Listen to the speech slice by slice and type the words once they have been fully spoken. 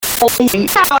This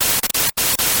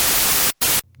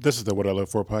is the What I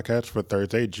Live For podcast for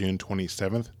Thursday, June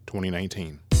 27th,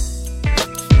 2019.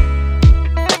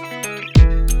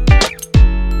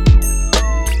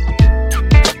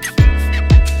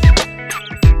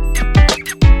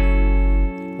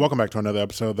 Welcome back to another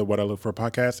episode of the What I Live For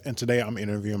podcast, and today I'm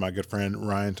interviewing my good friend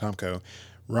Ryan Tomko.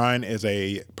 Ryan is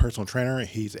a personal trainer.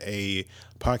 He's a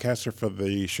podcaster for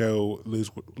the show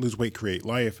Lose Weight, Create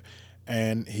Life,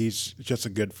 and he's just a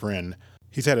good friend.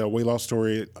 He's had a weight loss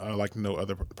story like no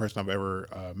other person I've ever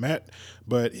met,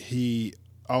 but he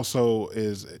also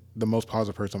is the most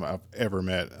positive person I've ever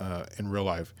met in real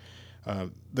life.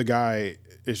 The guy,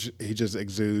 he just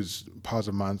exudes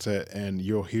positive mindset, and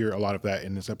you'll hear a lot of that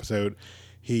in this episode.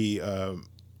 He's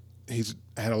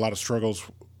had a lot of struggles,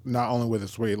 not only with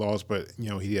his weight loss, but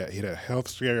he had a health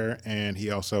scare, and he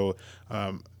also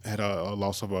had a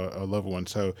loss of a loved one.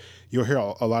 So you'll hear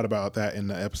a lot about that in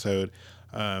the episode.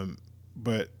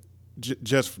 But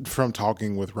just from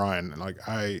talking with Ryan, like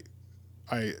I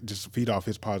just feed off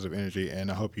his positive energy, and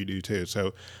I hope you do too.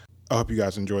 So I hope you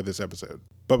guys enjoyed this episode.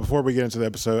 But before we get into the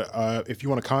episode, if you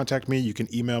want to contact me, you can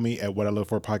email me at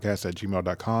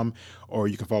whatiliveforpodcast@gmail.com, or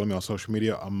you can follow me on social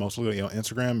media. I'm mostly on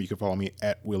Instagram. You can follow me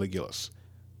at Willie Gillis.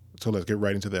 So let's get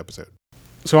right into the episode.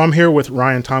 So I'm here with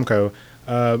Ryan Tomko.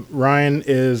 Ryan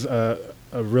is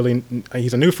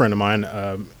he's a new friend of mine,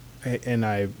 and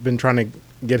I've been trying to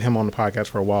get him on the podcast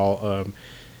for a while.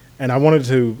 And I wanted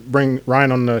to bring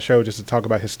Ryan on the show just to talk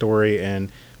about his story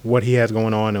and what he has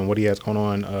going on and what he has going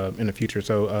on in the future.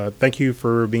 So thank you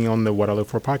for being on the What I Live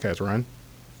For podcast, Ryan.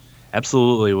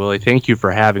 Absolutely, Willie. Thank you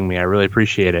for having me. I really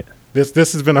appreciate it. This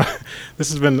has been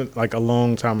like a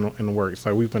long time in the works.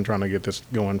 Like we've been trying to get this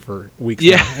going for weeks.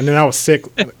 Yeah. Now. And then I was sick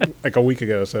like a week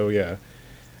ago. So yeah.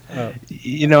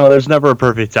 There's never a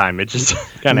perfect time. It just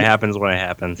kind of happens when it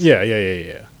happens.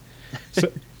 Yeah.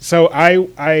 So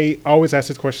I always ask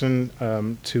this question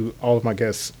to all of my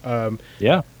guests. We're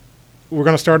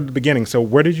going to start at the beginning. So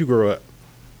where did you grow up?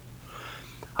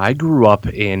 I grew up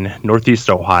in Northeast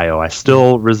Ohio. I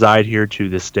still reside here to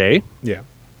this day. Yeah.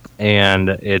 And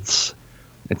it's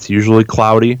usually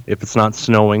cloudy if it's not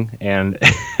snowing. And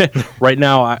right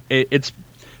now, it's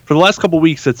for the last couple of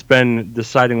weeks, it's been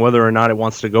deciding whether or not it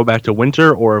wants to go back to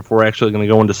winter or if we're actually going to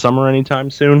go into summer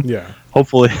anytime soon. Yeah.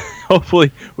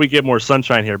 Hopefully we get more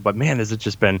sunshine here. But man, has it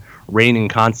just been raining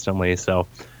constantly. So,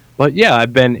 but yeah,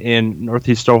 I've been in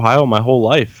Northeast Ohio my whole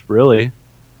life, really.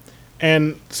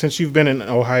 And since you've been in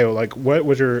Ohio, like what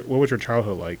was your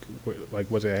childhood like?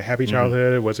 Like was it a happy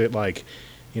childhood? Mm-hmm. Was it like,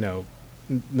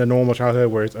 the normal childhood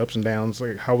where it's ups and downs?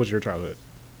 Like how was your childhood?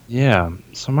 Yeah.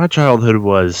 So my childhood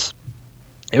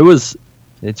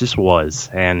it just was.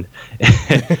 And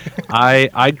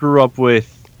I grew up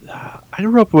with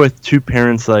two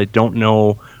parents that I don't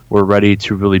know were ready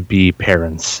to really be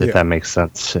parents, if that makes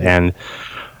sense. And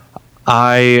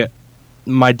my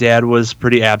dad was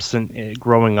pretty absent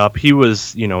growing up. He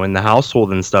was, in the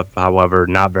household and stuff, however,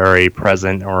 not very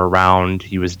present or around.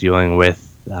 He was dealing with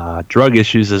drug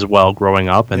issues as well growing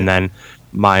up. And then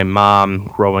my mom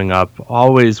growing up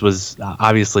always was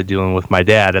obviously dealing with my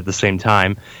dad at the same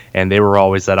time. And they were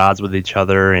always at odds with each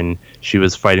other. And she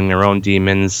was fighting their own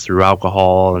demons through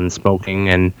alcohol and smoking.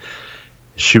 And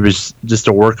she was just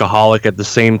a workaholic at the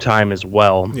same time as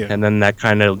well. Yeah. And then that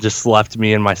kind of just left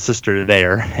me and my sister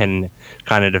there and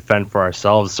kind of defend for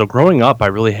ourselves. So growing up, I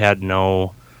really had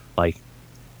no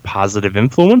positive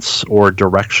influence or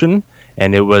direction.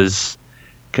 And it was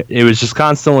just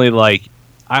constantly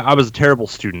I was a terrible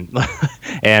student.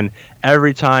 And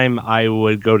every time I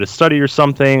would go to study or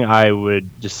something, I would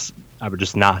just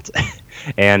not.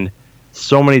 And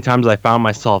so many times I found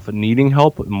myself needing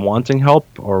help and wanting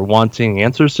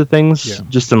answers to things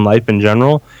just in life in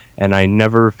general. And I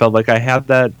never felt like I had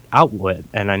that outlet,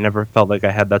 and I never felt like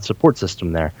I had that support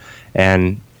system there.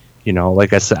 And,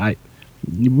 like I said,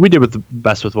 we did with the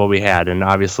best with what we had. And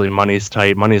obviously money's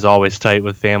tight. Money's always tight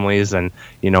with families. And,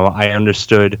 I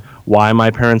understood why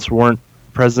my parents weren't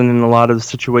present in a lot of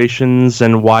situations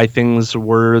and why things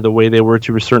were the way they were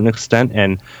to a certain extent.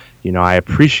 And, I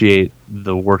appreciate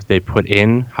the work they put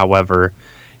in. However,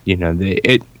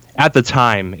 at the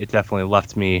time, it definitely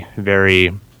left me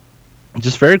very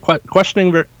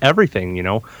questioning everything.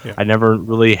 I never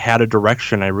really had a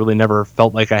direction. I really never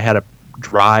felt like I had a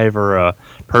drive or a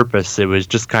purpose. It was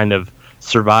just kind of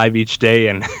survive each day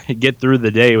and get through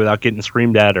the day without getting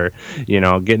screamed at or,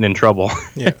 getting in trouble.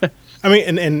 Yeah. I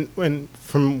mean, and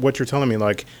from what you're telling me,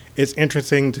 it's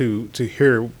interesting to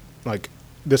hear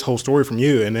this whole story from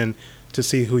you, and then to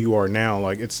see who you are now.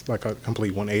 It's like a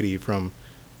complete 180 from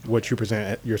what you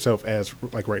present yourself as,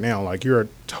 like right now. Like you're a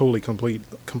completely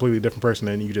different person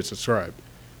than you just described.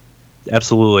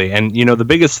 Absolutely. And the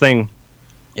biggest thing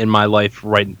in my life,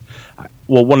 one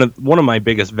of my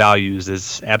biggest values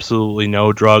is absolutely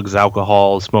no drugs,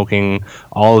 alcohol, smoking.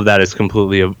 All of that is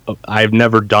completely I've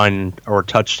never done or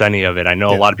touched any of it. I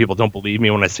know a lot of people don't believe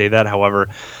me when I say that. However,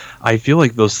 I feel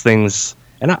like those things,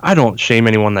 and I don't shame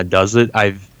anyone that does it.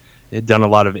 I've done a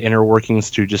lot of inner workings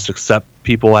to just accept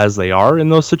people as they are in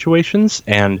those situations,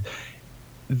 and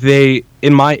they,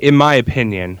 in my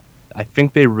opinion, I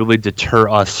think they really deter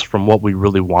us from what we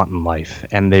really want in life,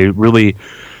 and they really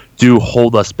do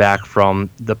hold us back from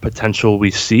the potential we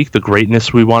seek, the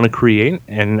greatness we want to create.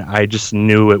 And I just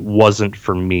knew it wasn't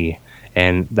for me.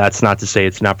 And that's not to say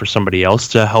it's not for somebody else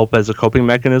to help as a coping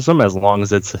mechanism, as long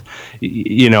as it's,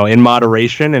 in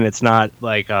moderation and it's not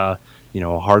like a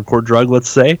hardcore drug, let's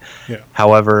say. Yeah.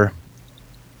 However,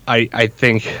 I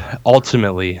think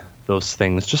ultimately those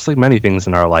things, just like many things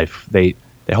in our life, they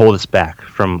hold us back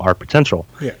from our potential.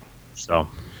 Yeah. So.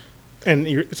 And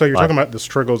you're talking about the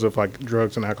struggles of like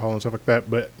drugs and alcohol and stuff like that.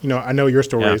 But, I know your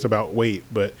story is about weight,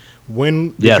 but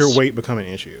when did your weight become an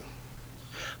issue?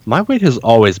 My weight has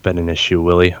always been an issue,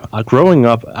 Willie. Growing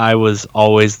up, I was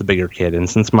always the bigger kid. And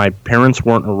since my parents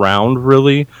weren't around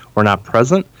really, or not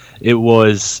present, it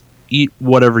was eat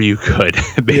whatever you could,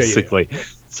 basically. Yeah.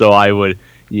 So I would,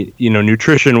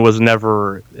 nutrition was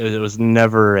never, it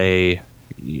never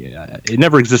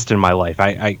existed in my life.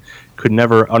 I could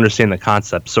never understand the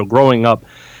concept. So growing up,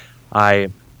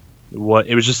 it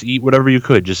was just eat whatever you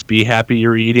could. Just be happy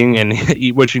you're eating and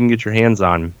eat what you can get your hands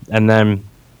on. And then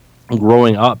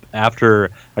growing up,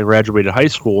 after I graduated high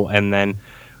school and then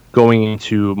going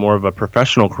into more of a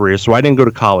professional career, so I didn't go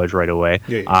to college right away.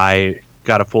 Yeah. I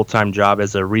got a full-time job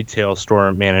as a retail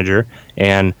store manager,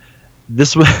 and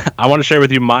I want to share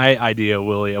with you my idea,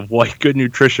 Willie, of what good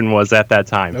nutrition was at that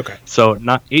time. Okay. So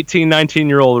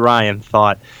 19-year-old Ryan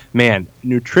thought, man,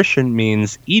 nutrition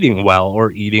means eating well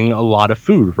or eating a lot of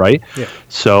food, right? Yeah.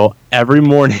 So every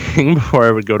morning before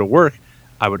I would go to work,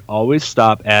 I would always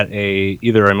stop at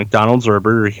either a McDonald's or a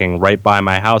Burger King right by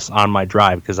my house on my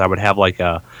drive, because I would have like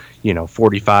a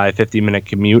 45, 50-minute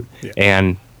commute. Yeah.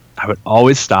 And I would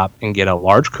always stop and get a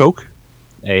large Coke,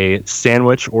 a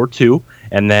sandwich or two,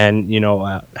 and then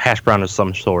a hash brown of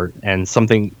some sort and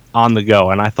something on the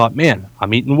go. And I thought, man,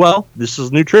 I'm eating well. This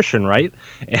is nutrition, right?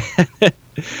 And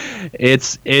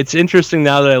it's interesting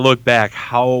now that I look back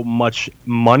how much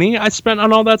money I spent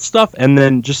on all that stuff, and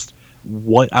then just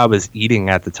what I was eating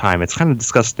at the time. It's kind of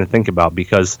disgusting to think about,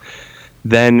 because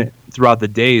then throughout the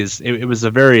days it was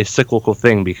a very cyclical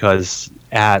thing, because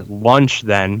at lunch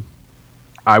then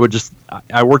I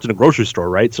worked in a grocery store,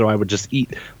 right? So I would just eat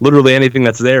literally anything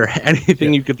that's there,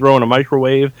 anything you could throw in a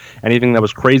microwave, anything that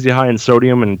was crazy high in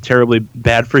sodium and terribly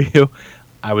bad for you,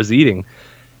 I was eating.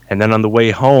 And then on the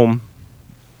way home,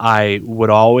 I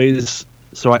would always,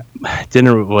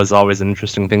 dinner was always an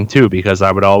interesting thing too, because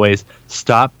I would always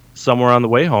stop somewhere on the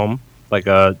way home, like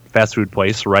a fast food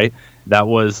place, right? That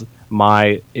was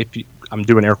I'm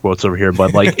doing air quotes over here,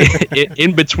 but like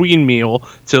in between meal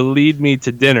to lead me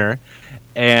to dinner.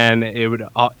 And it would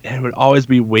always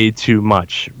be way too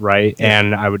much, right? Yeah.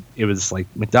 And it was like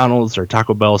McDonald's or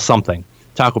Taco Bell, something.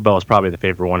 Taco Bell is probably the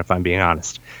favorite one, if I'm being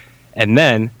honest. And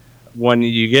then when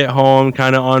you get home,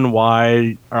 kind of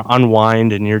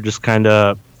unwind, and you're just kind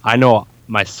of, I know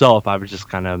myself, I was just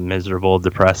kind of miserable,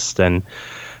 depressed, and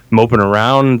moping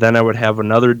around. Then I would have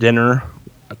another dinner,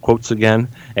 quotes again,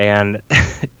 and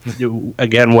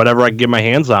again, whatever I could get my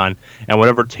hands on and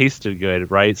whatever tasted good,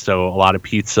 right? So a lot of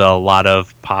pizza, a lot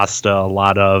of pasta, a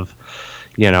lot of,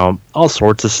 all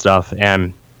sorts of stuff.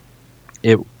 And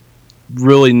it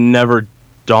really never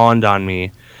dawned on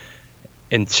me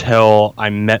until I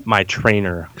met my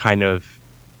trainer,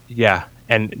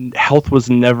 and health was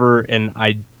never an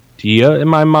idea in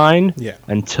my mind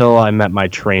until I met my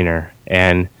trainer.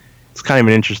 And it's kind of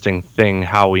an interesting thing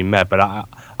how we met, but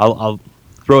I'll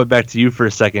throw it back to you for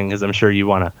a second, because I'm sure you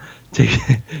want to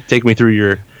take me through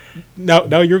your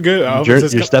No, you're good. Your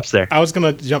steps there. I was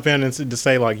gonna jump in and to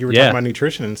say, like, you were talking about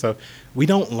nutrition and stuff. We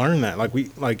don't learn that.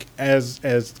 Like as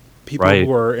people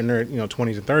who are in their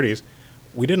 20s and 30s,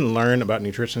 we didn't learn about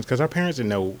nutrition because our parents didn't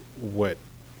know what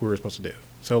we were supposed to do.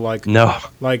 So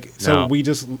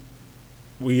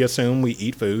we assume we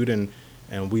eat food and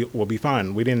we will be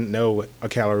fine. We didn't know a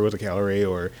calorie was a calorie,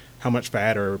 or how much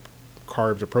fat or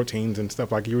carbs or proteins and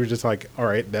stuff. Like, you were just like, all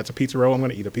right, that's a pizza roll, I'm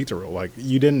going to eat a pizza roll. Like,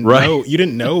 you didn't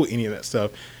know any of that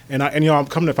stuff. And I'm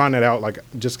coming to find that out, like,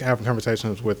 just having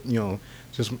conversations with,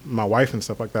 just my wife and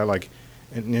stuff like that. Like,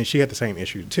 and she had the same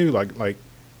issue too. Like,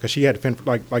 cause she had to fend for,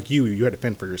 like you had to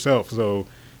fend for yourself. So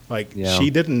Like Yeah. she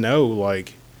didn't know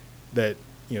like that,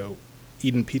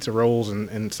 eating pizza rolls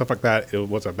and stuff like that, it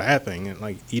was a bad thing, and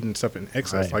like eating stuff in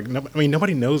excess. Right. Like, no, I mean,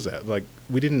 nobody knows that. Like,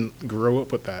 we didn't grow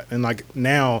up with that. And like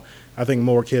now, I think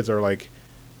more kids are like,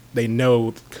 they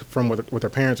know from what their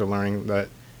parents are learning that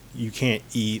you can't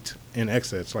eat in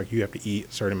excess. Like, you have to eat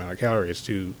a certain amount of calories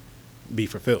to be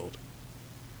fulfilled.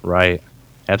 Right.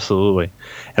 Absolutely.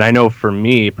 And I know for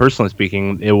me, personally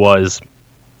speaking, it was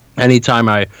anytime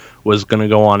I was going to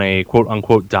go on a quote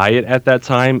unquote diet at that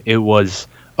time, it was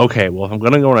okay. Well, if I'm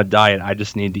going to go on a diet, I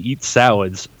just need to eat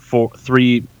salads for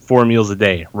 4 meals a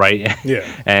day, right?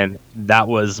 Yeah. And that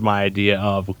was my idea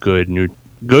of good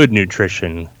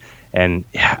nutrition. And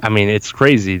yeah, I mean, it's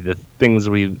crazy the things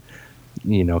we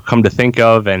come to think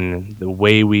of and the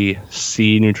way we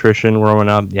see nutrition growing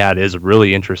up. Yeah, it is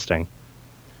really interesting.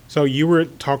 So you were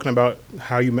talking about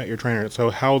how you met your trainer. So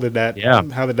Yeah. how did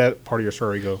that part of your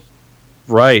story go?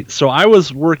 Right. So I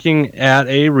was working at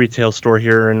a retail store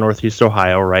here in Northeast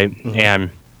Ohio, right? Mhm. And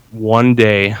one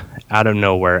day, out of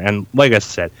nowhere, and like I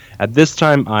said, at this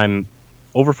time I'm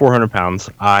over 400 pounds.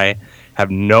 I have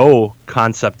no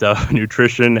concept of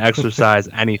nutrition, exercise,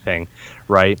 anything,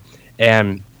 right?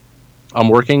 And I'm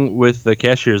working with the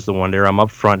cashiers the one day. I'm up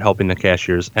front helping the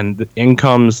cashiers, and in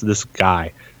comes this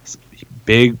guy, this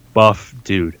big buff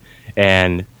dude,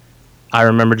 and I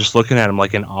remember just looking at him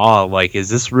like in awe, like, is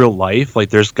this real life? Like,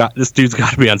 this dude's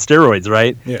got to be on steroids,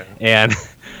 right? Yeah. And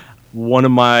one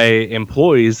of my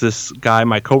employees, this guy,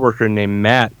 my coworker named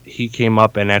Matt, he came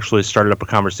up and actually started up a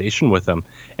conversation with him.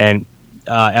 And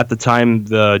at the time,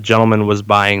 the gentleman was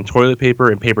buying toilet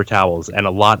paper and paper towels, and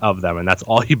a lot of them, and that's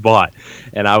all he bought.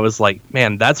 And I was like,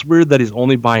 man, that's weird that he's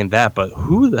only buying that, but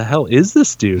who the hell is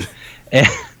this dude? And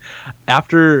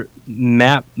after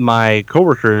Matt, my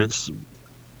coworker,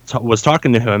 was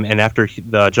talking to him, and after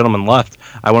the gentleman left,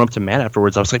 I went up to Matt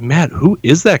afterwards. I was like, Matt, who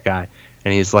is that guy?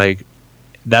 And he's like,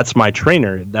 that's my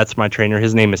trainer.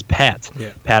 His name is Pat.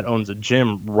 Yeah. Pat owns a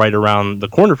gym right around the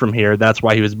corner from here. That's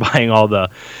why he was buying all the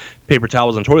paper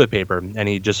towels and toilet paper. And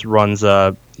he just runs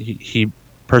he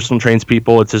personal trains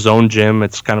people. It's his own gym.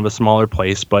 It's kind of a smaller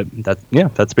place, but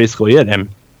that's basically it. And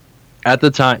at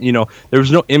the time, there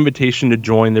was no invitation to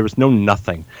join. There was no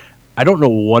nothing. I don't know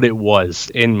what it was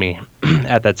in me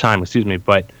at that time,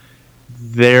 but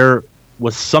there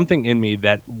was something in me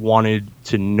that wanted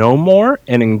to know more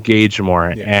and engage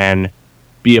more and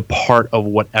be a part of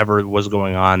whatever was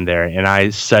going on there. And I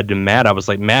said to Matt, I was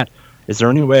like, Matt, is there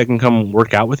any way I can come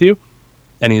work out with you?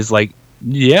 And he's like,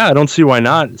 yeah, I don't see why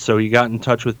not. So he got in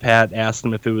touch with Pat, asked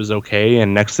him if it was okay.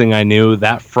 And next thing I knew,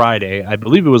 that Friday, I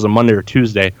believe it was a Monday or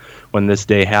Tuesday when this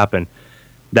day happened.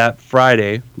 That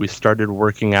Friday, we started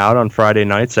working out on Friday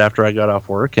nights after I got off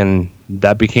work, and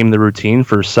that became the routine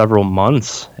for several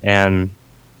months. And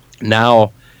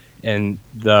now, I'm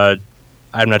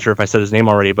not sure if I said his name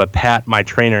already, but Pat, my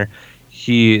trainer,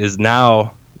 he is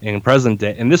now in present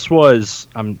day. And this was,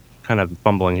 I'm kind of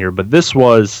fumbling here, but this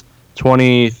was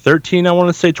 2013, I want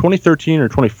to say 2013 or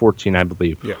 2014, I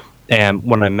believe. Yeah. And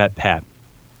when I met Pat.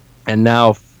 And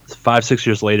now, 5-6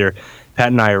 years later, Pat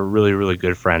and I are really, really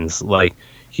good friends. Like,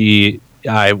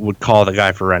 I would call the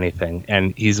guy for anything,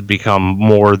 and he's become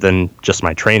more than just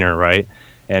my trainer, right?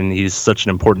 And he's such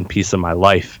an important piece of my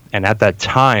life. And at that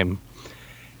time,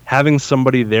 having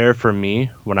somebody there for me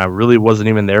when I really wasn't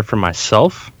even there for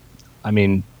myself, I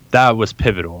mean, that was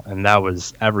pivotal, and that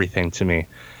was everything to me.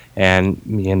 And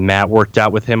me and Matt worked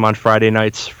out with him on Friday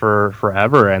nights for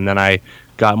forever, and then I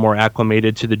got more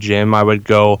acclimated to the gym. I would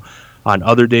go on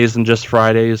other days than just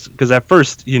Fridays, because at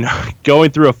first, going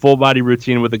through a full body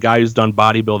routine with a guy who's done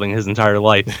bodybuilding his entire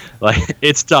life, like,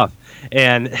 it's tough,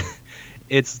 and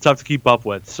it's tough to keep up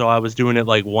with. So I was doing it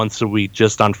like once a week,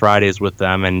 just on Fridays with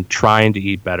them, and trying to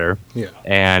eat better. Yeah.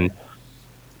 And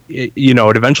it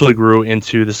eventually grew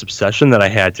into this obsession that I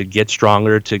had to get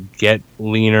stronger, to get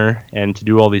leaner, and to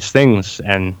do all these things.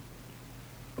 And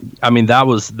I mean, that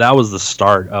was the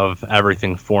start of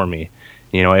everything for me.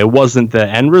 It wasn't the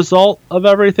end result of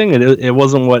everything. It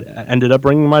wasn't what ended up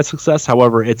bringing my success.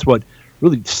 However, it's what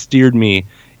really steered me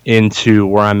into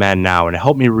where I'm at now. And it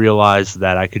helped me realize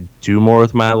that I could do more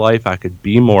with my life. I could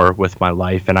be more with my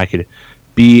life. And I could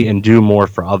be and do more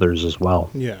for others as well.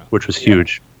 Yeah. Which was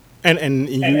huge. And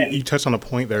you touched on a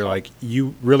point there, like,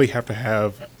 you really have to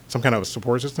have some kind of a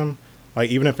support system.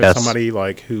 Like, even if it's somebody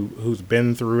like who's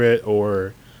been through it,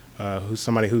 or who's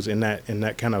somebody who's in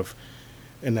that kind of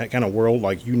world,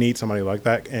 like, you need somebody like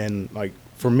that. And like,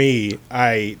 for me,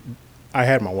 I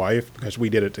had my wife, because we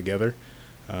did it together.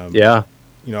 I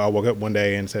woke up one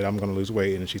day and said, I'm going to lose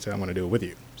weight, and she said, I'm going to do it with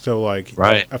you. So like,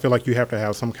 right. I feel like you have to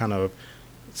have some kind of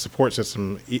support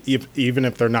system, even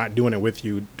if they're not doing it with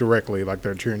you directly, like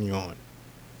they're cheering you on.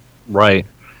 Right.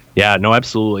 Yeah, no,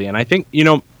 absolutely. And I think,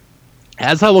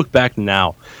 as I look back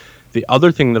now, the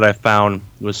other thing that I found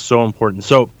was so important.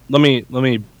 So let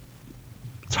me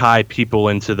tie people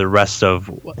into the rest of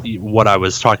what I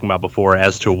was talking about before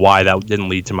as to why that didn't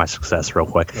lead to my success real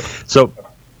quick. So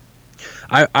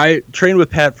I trained with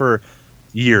Pat for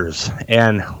years,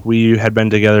 and we had been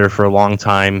together for a long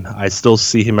time. I still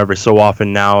see him every so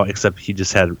often now, except he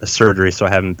just had a surgery, so I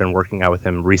haven't been working out with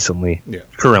him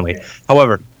currently. Yeah.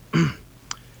 However,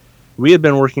 we had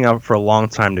been working out for a long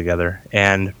time together,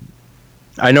 and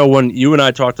I know when you and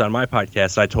I talked on my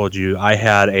podcast, I told you I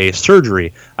had a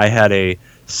surgery. I had a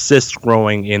cyst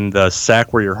growing in the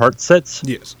sac where your heart sits.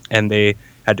 Yes. And they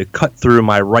had to cut through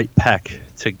my right pec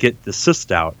to get the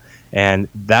cyst out. And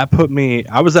that put me,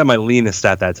 I was at my leanest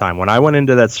at that time. When I went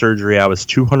into that surgery, I was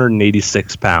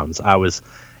 286 pounds. I was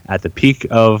at the peak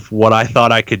of what I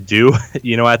thought I could do,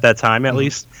 at that time at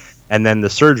least. And then the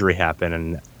surgery happened,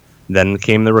 and then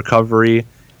came the recovery,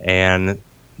 and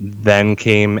then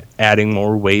came adding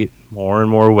more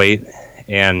and more weight.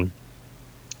 And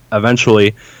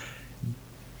eventually,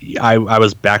 I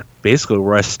was back basically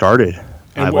where I started.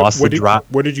 And I lost the drop.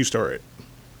 Where did you start?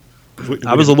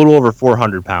 I was a little over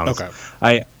 400 pounds.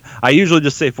 Okay. I usually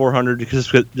just say 400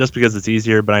 just because it's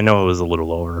easier, but I know it was a little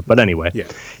lower. But anyway,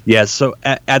 yeah. So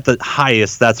at the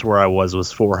highest, that's where I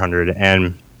was 400,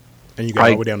 and you got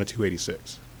all the way down to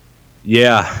 286.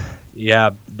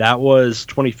 Yeah, that was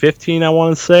 2015. I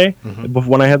want to say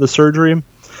when I had the surgery,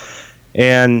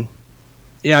 and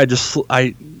yeah,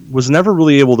 I was never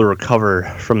really able to recover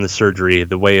from the surgery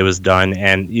the way it was done,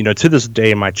 and to this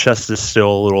day, my chest is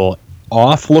still a little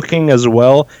off looking as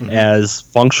well as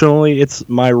functionally it's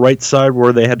my right side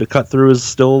where they had to cut through is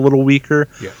still a little weaker.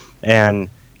 And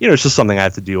it's just something I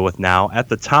have to deal with now. At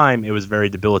the time, it was very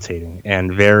debilitating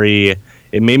and it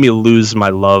made me lose my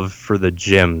love for the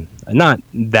gym. Not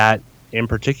that in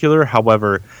particular,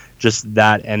 however, just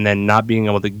that, and then not being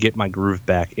able to get my groove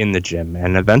back in the gym.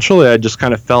 And eventually I just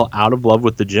kind of fell out of love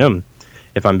with the gym,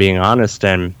 if I'm being honest.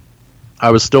 And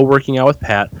I was still working out with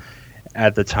Pat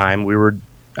at the time.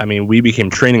 We became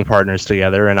training partners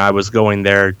together, and I was going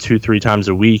there 2-3 times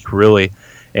a week, really.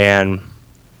 And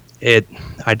I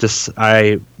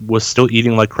was still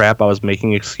eating like crap. I was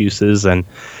making excuses, and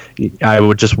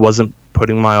I just wasn't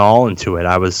putting my all into it.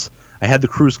 I had the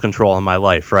cruise control in my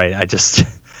life, right? I just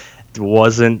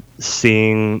wasn't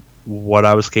seeing what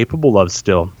I was capable of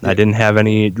still. I didn't have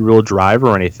any real drive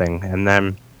or anything. And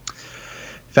then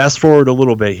fast forward a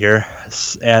little bit here.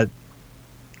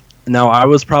 Now, I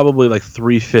was probably like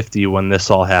 350 when this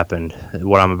all happened,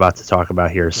 what I'm about to talk about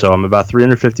here. So I'm about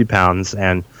 350 pounds,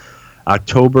 and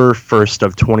October 1st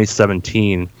of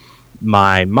 2017,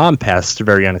 my mom passed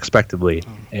very unexpectedly.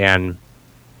 And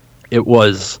it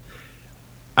was,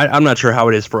 I'm not sure how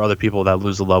it is for other people that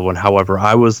lose a loved one. However,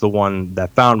 I was the one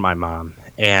that found my mom,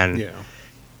 and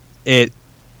it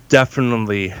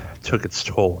definitely took its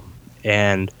toll.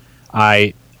 And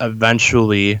I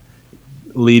eventually,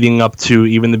 leading up to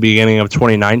even the beginning of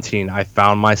 2019, I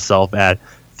found myself at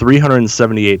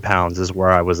 378 pounds is where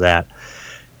I was at.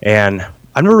 And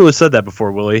I've never really said that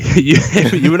before, Willie.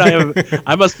 you and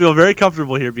I must feel very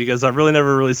comfortable here because I've really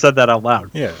never really said that out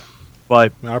loud. Yeah.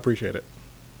 But I appreciate it.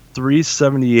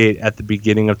 378 at the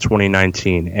beginning of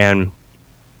 2019. And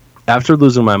after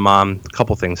losing my mom, a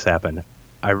couple things happened.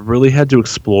 I really had to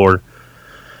explore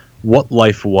what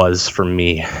life was for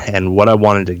me and what I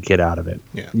wanted to get out of it.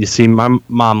 Yeah. You see, my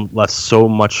mom left so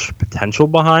much potential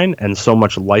behind and so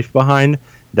much life behind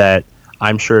that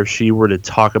I'm sure if she were to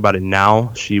talk about it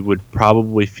now, she would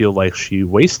probably feel like she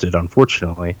wasted,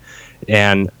 unfortunately.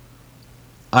 And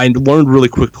I learned really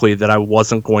quickly that I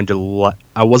wasn't going to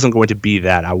be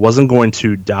that. I wasn't going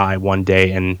to die one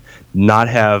day and not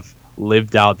have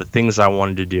lived out the things I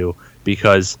wanted to do,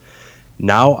 because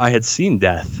now I had seen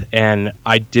death, and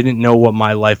I didn't know what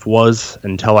my life was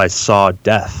until I saw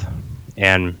death.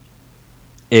 And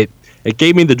it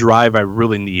gave me the drive I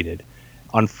really needed.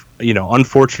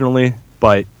 Unfortunately,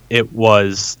 but it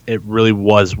really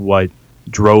was what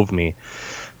drove me.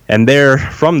 And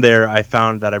from there, I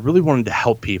found that I really wanted to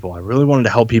help people. I really wanted to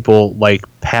help people like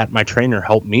Pat, my trainer,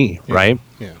 help me, right?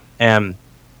 Yeah. And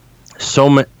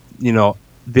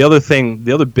the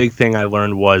other big thing I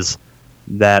learned was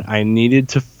that I needed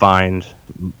to find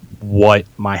what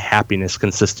my happiness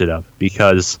consisted of,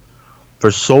 because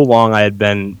for so long I had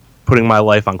been putting my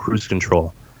life on cruise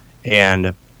control,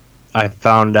 and I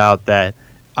found out that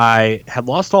I had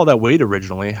lost all that weight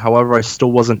originally. However, I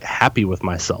still wasn't happy with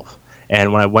myself.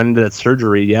 And when I went into that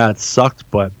surgery, it sucked,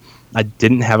 but I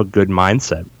didn't have a good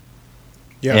mindset.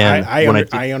 Yeah, And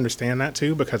I understand that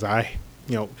too because me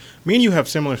and you have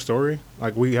similar story.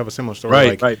 Like we have a similar story.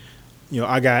 right, Like right,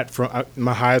 I got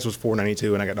my highest was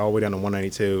 492, and I got all the way down to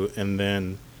 192, and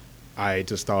then I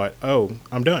just thought, oh,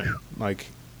 I'm done. Like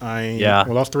I yeah,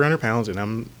 lost 300 pounds, and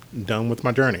I'm done with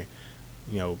my journey.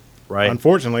 You know, right.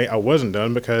 unfortunately, I wasn't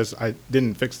done because I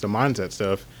didn't fix the mindset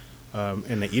stuff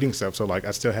and the eating stuff. So like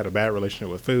I still had a bad relationship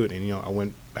with food, and I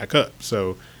went back up.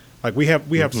 So like we have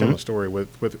Hmm. similar story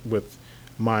with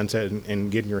mindset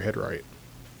and getting your head right.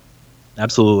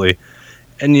 Absolutely.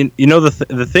 And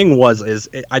the thing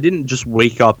I didn't just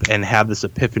wake up and have this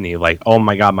epiphany like, oh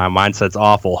my god, my mindset's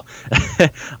awful.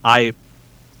 I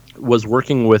was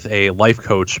working with a life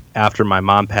coach after my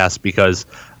mom passed because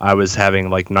I was having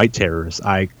like night terrors.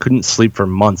 I couldn't sleep for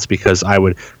months because I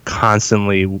would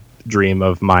constantly dream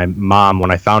of my mom when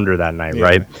I found her that night, Yeah,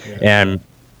 right? yeah, And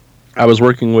I was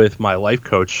working with my life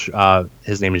coach.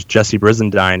 His name is Jesse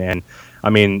Brizendine, and I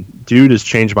mean, dude has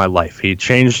changed my life. He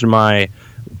changed my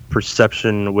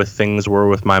perception with things were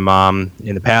with my mom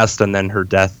in the past, and then her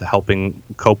death, helping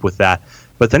cope with that.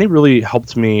 But then he really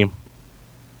helped me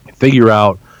figure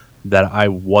out that I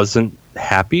wasn't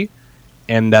happy,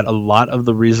 and that a lot of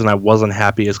the reason I wasn't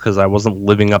happy is because I wasn't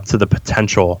living up to the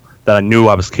potential that I knew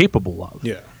I was capable of.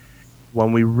 yeah,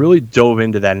 When we really dove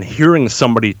into that and hearing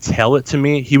somebody tell it to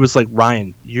me, he was like,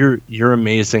 Ryan, you're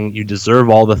amazing. You deserve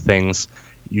all the things.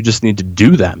 You just need to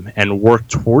do them and work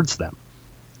towards them.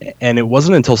 And it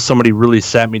wasn't until somebody really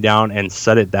sat me down and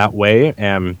said it that way,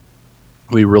 and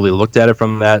we really looked at it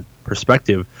from that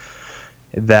perspective,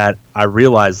 that I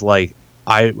realized like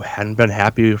I hadn't been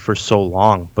happy for so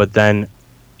long. But then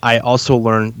I also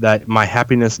learned that my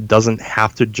happiness doesn't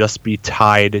have to just be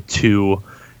tied to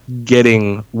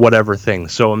getting whatever thing.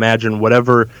 So imagine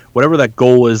whatever that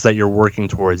goal is that you're working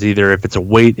towards, either if it's a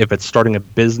weight, if it's starting a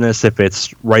business, if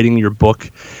it's writing your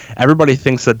book. Everybody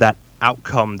thinks that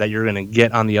outcome that you're going to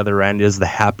get on the other end is the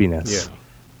happiness. yeah,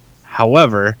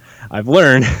 However, I've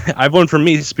learned from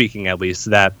me speaking at least,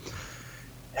 that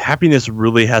happiness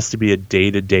really has to be a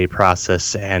day-to-day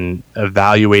process, and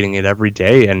evaluating it every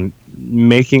day and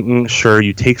making sure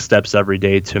you take steps every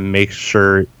day to make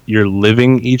sure you're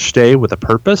living each day with a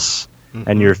purpose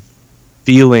and you're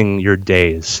feeling your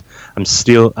days.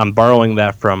 I'm borrowing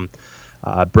that from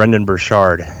Brendan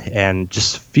Burchard, and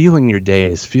just feeling your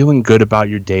days, feeling good about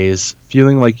your days,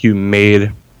 feeling like you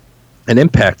made an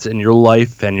impact in your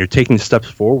life and you're taking steps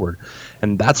forward.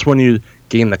 And that's when you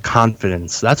gain the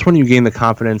confidence. That's when you gain the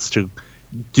confidence to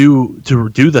do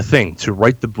the thing, to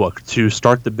write the book, to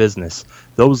start the business.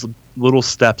 Those little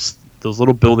steps, those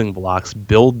little building blocks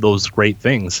build those great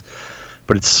things.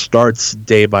 But it starts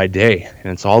day by day,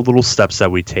 and it's all little steps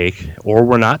that we take or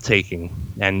we're not taking.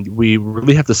 And we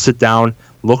really have to sit down,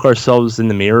 look ourselves in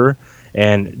the mirror,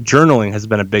 and journaling has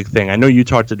been a big thing. I know you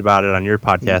talked about it on your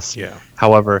podcast. yeah,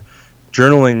 However,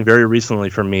 journaling very recently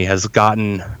for me has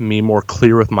gotten me more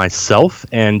clear with myself,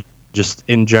 and just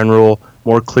in general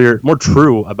more clear, more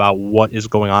true about what is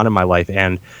going on in my life,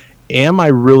 and am I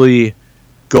really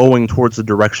going towards the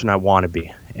direction I want to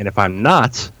be? And if I'm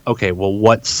not, okay, well,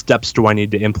 what steps do I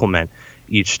need to implement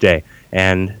each day?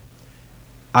 And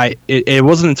it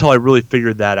wasn't until I really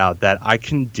figured that out that I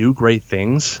can do great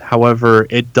things. However,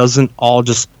 it doesn't all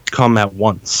just come at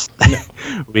once. No.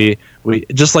 we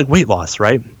just like weight loss,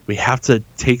 right? We have to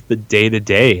take the day to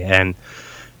day, and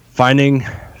finding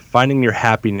your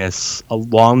happiness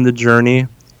along the journey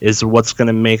is what's going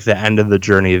to make the end of the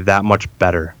journey that much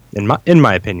better, in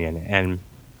my opinion. And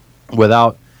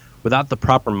without the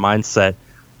proper mindset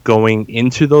going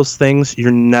into those things,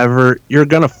 you're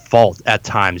going to fault at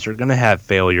times. You're going to have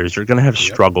failures. You're going to have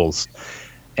struggles.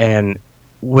 And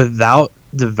without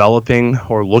developing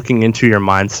or looking into your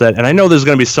mindset, and I know there's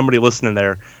going to be somebody listening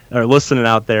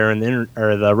out there in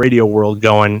the radio world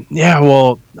going, yeah,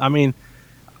 well, I mean,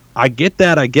 I get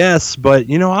that, I guess, but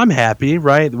I'm happy,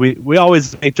 right? We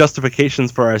always make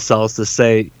justifications for ourselves to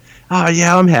say, oh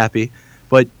yeah, I'm happy.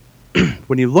 But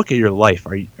when you look at your life,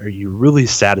 are you really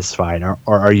satisfied, or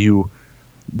are you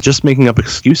just making up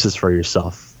excuses for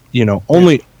yourself?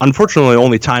 Unfortunately,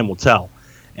 only time will tell.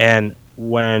 And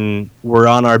when we're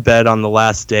on our bed on the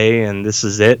last day and this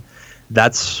is it,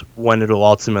 that's when it'll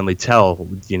ultimately tell,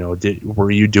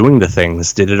 were you doing the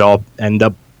things? Did it all end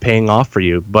up paying off for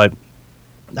you? But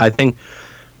I think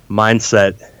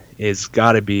mindset is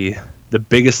got to be the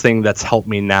biggest thing that's helped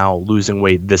me now losing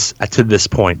weight to this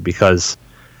point, because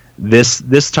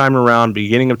this time around,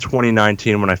 beginning of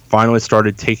 2019, when I finally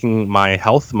started taking my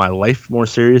health, my life more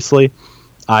seriously,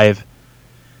 I've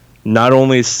not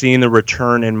only seen the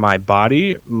return in my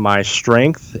body, my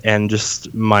strength, and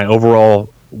just my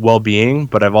overall well-being,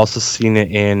 but I've also seen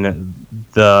it in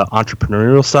the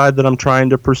entrepreneurial side that I'm trying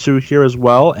to pursue here as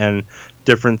well, and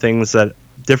different things I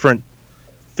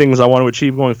want to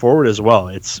achieve going forward as well.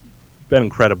 It's been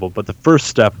incredible, but the first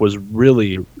step was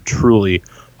really truly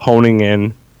honing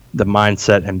in the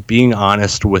mindset and being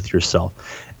honest with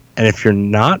yourself. And if you're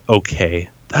not okay,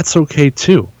 that's okay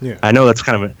too. Yeah. I know that's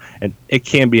kind of it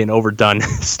can be an overdone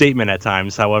statement at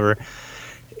times. However,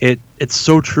 it's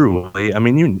so true. I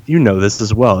mean, you know this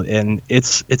as well, and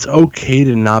it's okay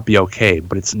to not be okay,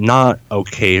 but it's not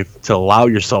okay to allow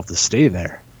yourself to stay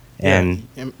there. And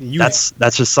that's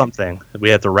just something that we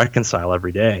have to reconcile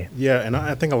every day. Yeah, and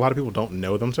I think a lot of people don't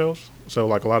know themselves. So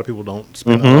like a lot of people don't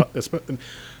spend a lot.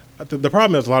 The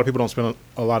problem is a lot of people don't spend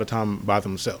a lot of time by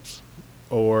themselves,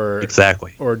 or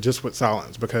just with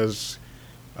silence, because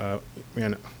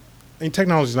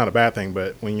technology is not a bad thing,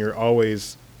 but when you're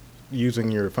always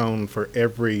using your phone for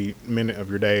every minute of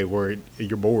your day where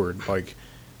you're bored, like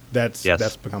that's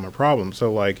become a problem.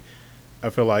 So like I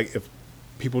feel like if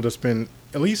people just spend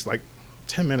at least like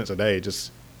 10 minutes a day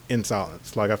just in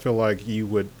silence, like I feel like you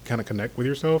would kind of connect with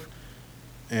yourself.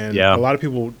 And a lot of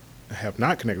people have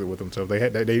not connected with themselves.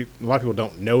 A lot of people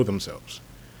don't know themselves.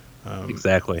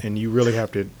 Exactly. And you really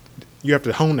have to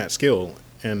hone that skill.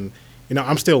 And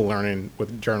I'm still learning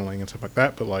with journaling and stuff like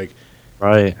that, but like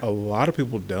a lot of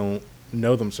people don't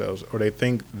know themselves, or they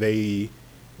think they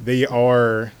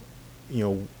are,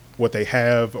 what they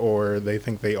have, or they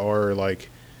think they are like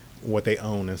what they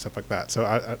own and stuff like that. So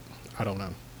I don't know.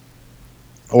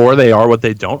 Or they are what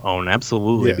they don't own.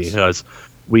 Absolutely. Yes. Because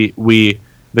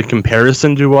the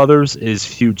comparison to others is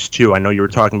huge too. I know you were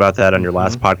talking about that on your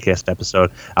last podcast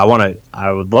episode. I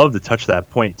would love to touch that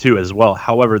point too as well.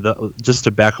 However, just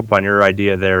to back up on your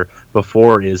idea there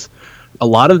before, is a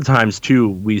lot of the times too,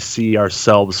 we see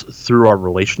ourselves through our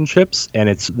relationships, and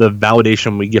it's the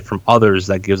validation we get from others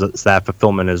that gives us that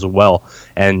fulfillment as well.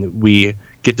 And we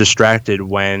get distracted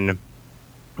when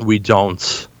we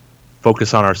don't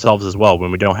focus on ourselves as well, when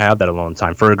we don't have that alone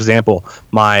time. For example,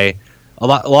 a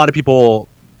lot of people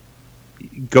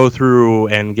go through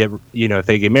and get, if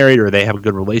they get married or they have a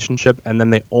good relationship, and then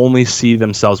they only see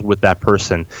themselves with that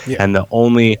person, and the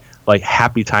only like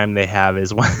happy time they have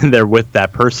is when they're with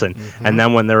that person. And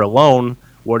then when they're alone,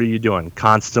 what are you doing?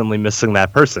 Constantly missing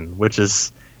that person,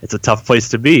 it's a tough place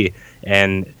to be.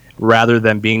 And rather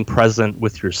than being present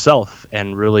with yourself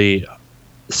and really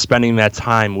spending that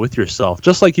time with yourself,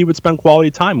 just like you would spend quality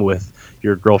time with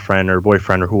your girlfriend or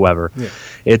boyfriend or whoever,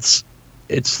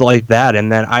 it's like that. And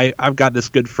then I've got this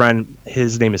good friend,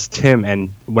 his name is Tim, and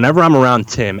whenever I'm around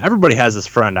Tim, everybody has this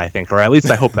friend, I think, or at least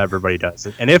I hope everybody does.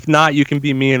 And if not, you can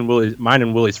be mine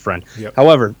and Willie's friend. Yep.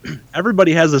 However,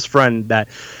 everybody has this friend that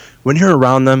when you're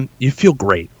around them, you feel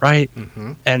great, right?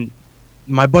 And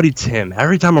my buddy Tim,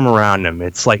 every time I'm around him,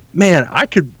 it's like, man, I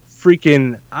could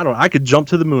jump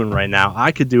to the moon right now.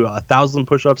 I could do 1,000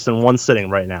 push-ups in one sitting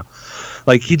right now.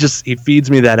 Like he feeds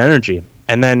me that energy.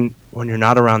 And then when you're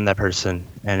not around that person,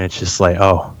 and it's just like,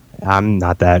 oh, I'm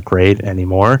not that great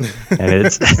anymore, and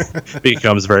it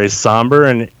becomes very somber,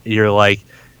 and you're like,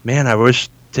 man, I wish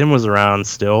Tim was around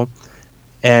still.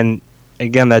 And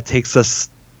again, that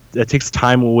takes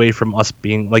time away from us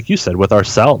being, like you said, with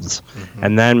ourselves.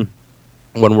 And then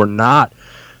when we're not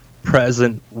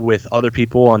present with other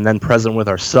people and then present with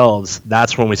ourselves,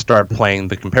 that's when we start playing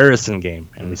the comparison game,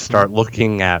 and we start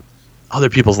looking at other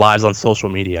people's lives on social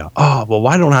media. Oh, well,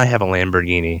 why don't I have a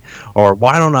Lamborghini? Or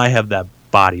why don't I have that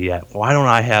body yet? Why don't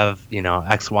I have,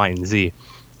 X, Y, and Z?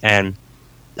 And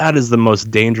that is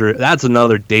that's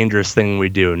another dangerous thing we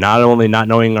do. Not only not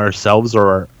knowing ourselves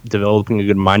or developing a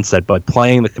good mindset, but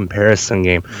playing the comparison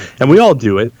game. And we all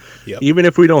do it. Yep. Even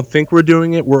if we don't think we're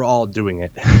doing it, we're all doing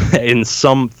it in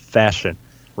some fashion,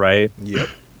 right? Yep.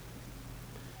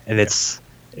 And it's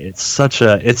such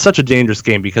a dangerous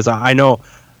game, because I know,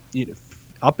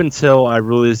 up until I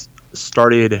really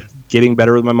started getting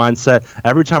better with my mindset,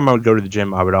 every time I would go to the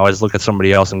gym, I would always look at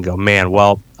somebody else and go, man,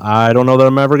 well, I don't know that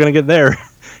I'm ever going to get there.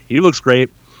 He looks great.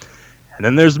 And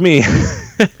then there's me.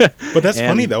 But that's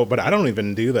funny though, but I don't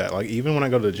even do that. Like even when I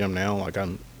go to the gym now, like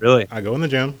I go in the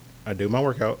gym, I do my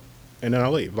workout, and then I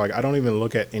leave. Like I don't even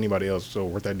look at anybody else or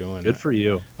what they're doing. Good for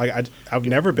you. Like I've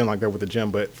never been like that with the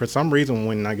gym, but for some reason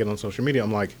when I get on social media,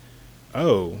 I'm like,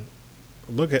 oh,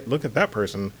 look at that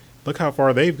person. Look how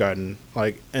far they've gotten.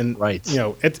 Like, and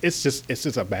it's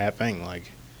just a bad thing.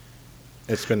 Like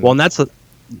it's been and that's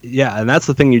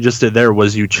the thing you just did there,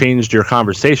 was you changed your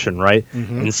conversation, right?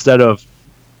 Instead of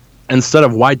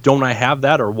why don't I have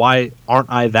that, or why aren't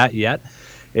I that yet?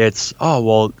 It's, oh,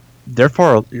 well, they're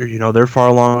far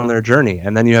along on their journey,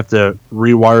 and then you have to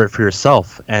rewire it for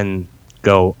yourself and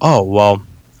go, oh, well,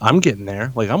 I'm getting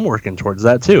there. Like, I'm working towards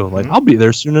that too. Like, I'll be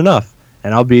there soon enough,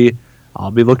 and I'll be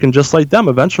looking just like them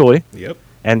eventually. Yep.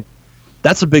 And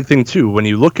that's a big thing too. When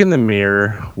you look in the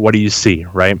mirror, what do you see,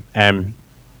 right? And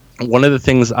one of the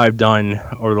things I've done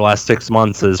over the last 6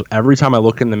 months is every time I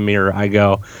look in the mirror, I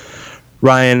go,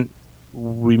 Ryan,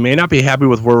 we may not be happy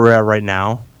with where we're at right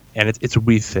now, and it's a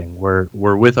we thing. We're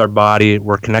with our body,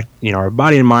 we're connected. Our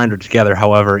body and mind are together.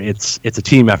 However, it's a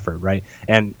team effort, right?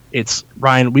 And it's,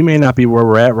 Ryan, we may not be where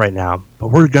we're at right now, but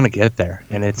we're gonna get there,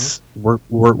 and it's we're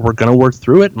gonna work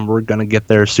through it, and we're gonna get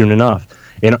there soon enough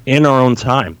in our own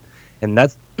time. And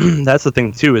that's that's the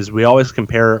thing too, is we always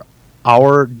compare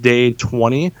our day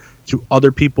 20 to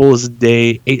other people's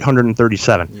day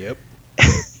 837. Yep.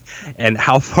 And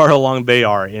how far along they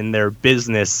are in their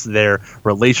business, their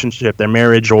relationship, their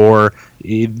marriage, or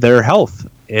their health.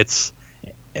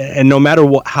 And no matter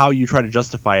how you try to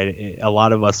justify it, a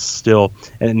lot of us still,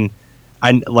 and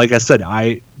like I said,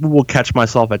 I will catch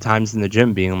myself at times in the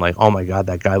gym being like, oh my God,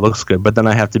 that guy looks good. But then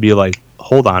I have to be like,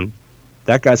 hold on,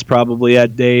 that guy's probably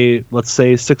at day, let's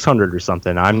say 600 or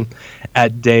something. I'm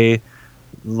at day,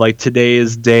 like today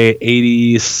is day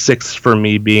 86 for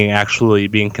me being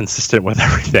consistent with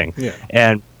everything. Yeah.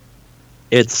 And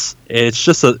it's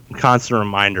just a constant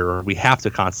reminder, or we have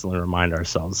to constantly remind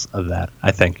ourselves of that,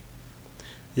 I think.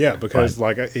 Yeah, because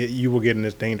you will get in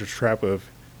this dangerous trap of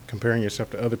comparing yourself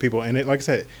to other people. And like I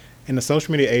said, in the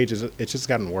social media age, it's just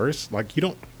gotten worse. Like, you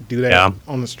don't do that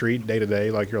on the street day to day.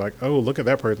 Like, you're like, oh, look at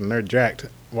that person, they're jacked.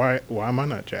 Why am I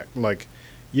not jacked? Like,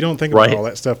 you don't think about all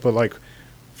that stuff. But like,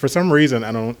 for some reason,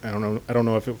 I don't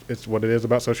know if it's what it is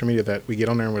about social media that we get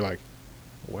on there and we're like,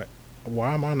 what?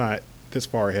 Why am I not this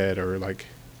far ahead? Or like,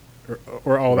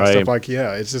 or all that stuff. Like,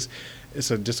 yeah, it's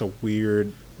just a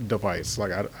weird device.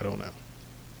 Like, I don't know.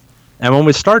 And when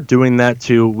we start doing that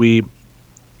too, we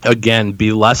again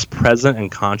be less present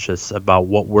and conscious about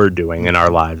what we're doing in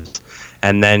our lives.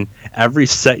 And then every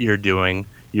set you're doing,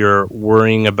 you're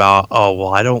worrying about, oh,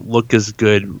 well, I don't look as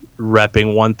good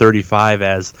repping 135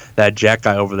 as that Jack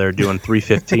guy over there doing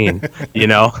 315.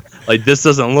 Like, this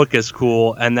doesn't look as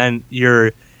cool. And then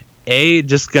you're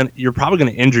probably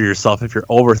gonna injure yourself if you're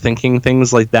overthinking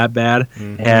things like that bad.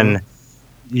 And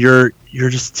you're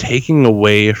just taking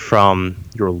away from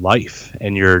your life,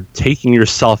 and you're taking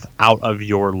yourself out of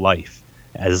your life,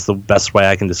 as the best way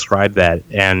I can describe that.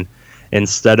 And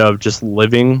instead of just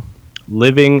living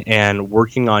and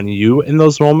working on you in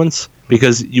those moments,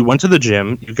 because you went to the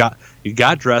gym, you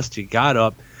got dressed, you got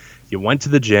up, you went to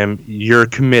the gym, you're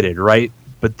committed, right?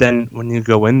 But then when you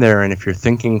go in there, and if you're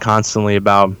thinking constantly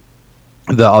about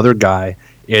the other guy,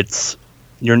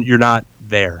 you're not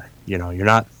there, you're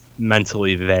not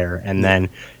mentally there. And then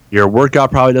your workout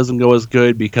probably doesn't go as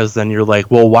good, because then you're like,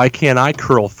 well, why can't I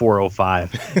curl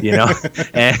 405?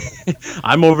 And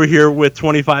I'm over here with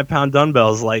 25-pound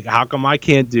dumbbells. Like, how come I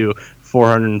can't do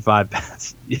 405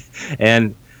 pounds?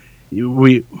 And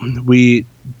we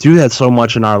do that so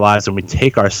much in our lives, and we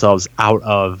take ourselves out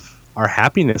of our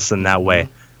happiness in that way,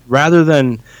 rather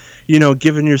than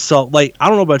giving yourself, like, I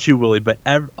don't know about you, Willie, but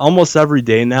almost every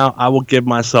day now, I will give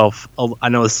myself, I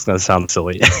know this is going to sound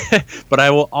silly, but I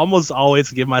will almost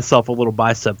always give myself a little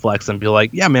bicep flex and be like,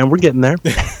 yeah, man, we're getting there.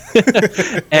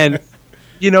 And,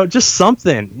 just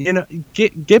something,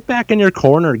 get back in your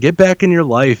corner, get back in your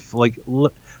life. Like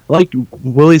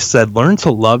Willie said, learn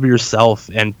to love yourself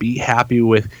and be happy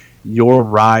with your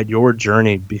ride, your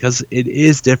journey, because it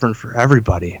is different for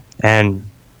everybody. And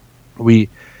we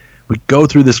go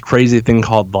through this crazy thing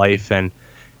called life, and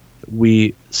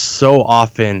we so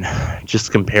often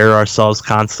just compare ourselves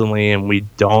constantly, and we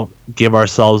don't give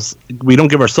ourselves the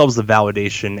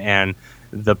validation and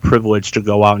the privilege to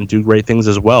go out and do great things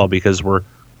as well, because we're,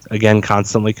 again,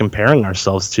 constantly comparing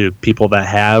ourselves to people that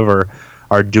have or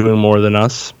are doing more than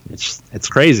us. It's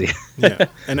crazy. Yeah.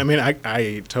 And I mean,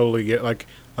 I totally get, like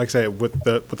I said, with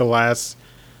the last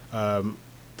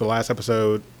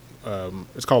episode,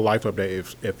 it's called Life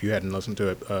Update if you hadn't listened to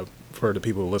it, for the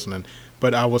people listening.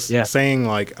 But I was saying,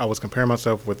 like, I was comparing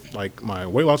myself with, like, my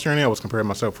weight loss journey. I was comparing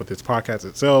myself with this podcast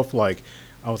itself. Like,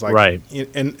 I was like, right.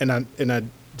 And I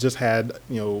just had,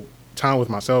 time with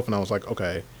myself, and I was like,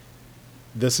 okay,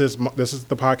 this is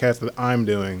the podcast that I'm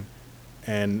doing,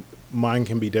 and mine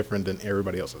can be different than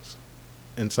everybody else's.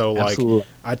 And so, like, absolutely,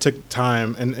 I took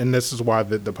time, and this is why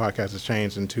the podcast has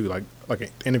changed into like an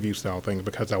interview style thing,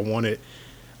 because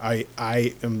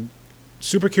I am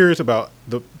super curious about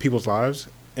the people's lives,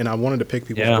 and I wanted to pick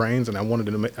people's brains, and I wanted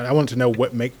to know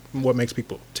what makes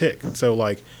people tick. So,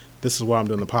 like, this is why I'm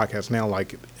doing the podcast now,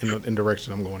 like, in the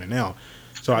direction I'm going in now.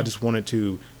 So I just wanted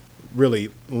to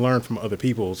really learn from other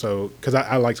people. So, because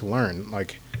I like to learn,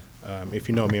 like, If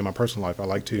you know me in my personal life, I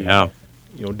like to, Yeah.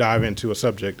 dive into a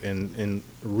subject and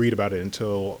read about it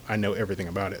until I know everything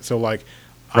about it. So like,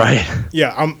 Right.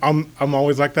 yeah, I'm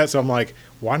always like that. So I'm like,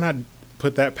 why not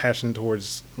put that passion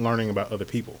towards learning about other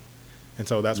people? And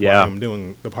so that's why Yeah. I'm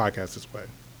doing the podcast this way.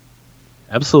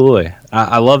 Absolutely.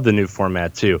 I love the new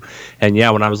format too. And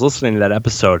yeah, when I was listening to that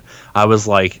episode, I was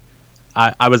like,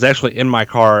 I was actually in my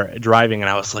car driving, and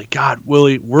I was like, God,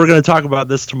 Willie, we're going to talk about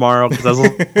this tomorrow, because I was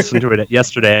listening to it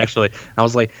yesterday, actually. I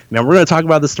was like, man, we're going to talk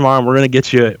about this tomorrow, and we're going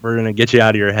to get you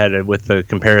out of your head with the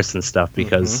comparison stuff,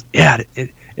 because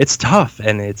it's tough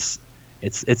and it's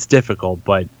difficult,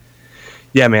 but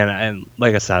yeah, man, and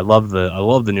like I said, I love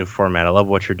the new format. I love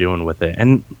what you're doing with it,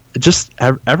 and just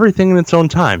everything in its own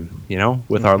time.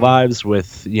 With our lives,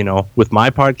 with my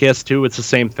podcast too. It's the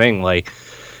same thing. Like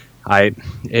I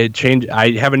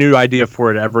have a new idea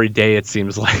for it every day. It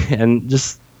seems like, and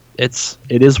just it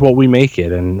is what we make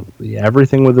it, and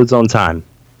everything with its own time.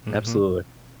 Absolutely.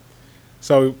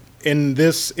 So in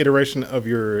this iteration of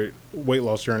your weight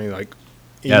loss journey, like,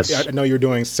 Yes. I know you're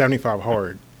doing 75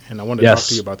 hard. And I wanted to talk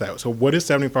to you about that. So what is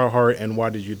 75 Hard, and why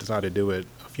did you decide to do it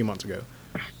a few months ago?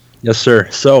 Yes, sir.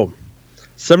 So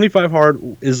 75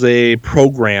 Hard is a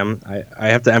program. I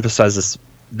have to emphasize this,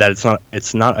 that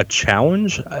it's not a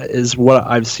challenge, is what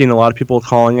I've seen a lot of people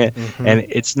calling it. And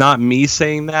it's not me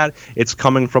saying that. It's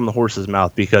coming from the horse's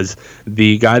mouth, because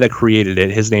the guy that created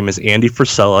it, his name is Andy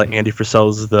Frisella. Andy Frisella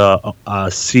is the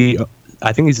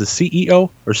I think he's the CEO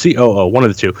or COO, one of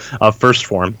the two, of First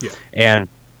Form. Yeah. And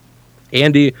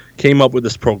Andy came up with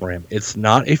this program. It's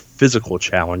not a physical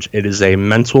challenge. It is a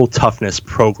mental toughness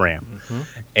program.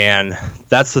 And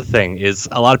that's the thing, is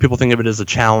a lot of people think of it as a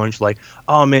challenge. Like,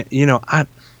 oh man,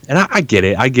 I get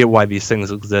it. I get why these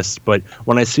things exist. But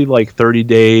when I see like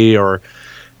 30-day or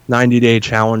 90-day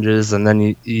challenges, and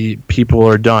then people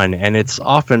are done, and it's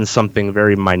often something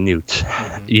very minute,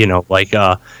 like,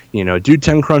 do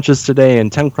 10 crunches today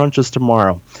and 10 crunches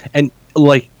tomorrow. And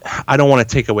like, I don't want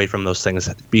to take away from those things,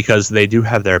 because they do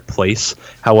have their place.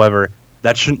 However,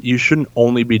 you shouldn't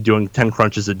only be doing 10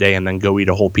 crunches a day and then go eat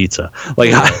a whole pizza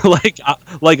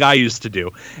like I used to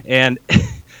do. And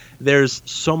there's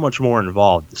so much more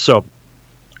involved. So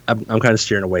I'm kind of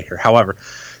steering away here. However,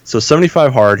 so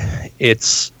 75 Hard,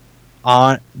 it's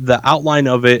on the outline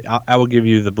of it. I will give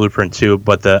you the blueprint too,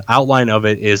 but the outline of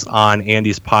it is on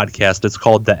Andy's podcast. It's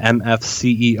called the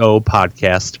MFCEO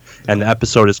podcast, and the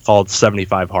episode is called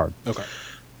 75 Hard. Okay.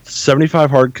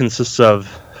 75 Hard consists of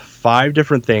 5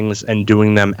 different things, and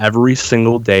doing them every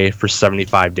single day for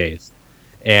 75 days.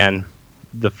 And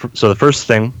so the first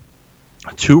thing,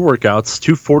 2 workouts,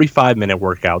 2 45-minute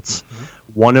workouts.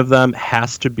 One of them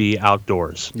has to be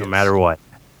outdoors, no matter what.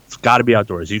 It's got to be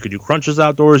outdoors. You could do crunches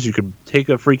outdoors. You could take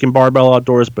a freaking barbell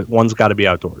outdoors, but one's got to be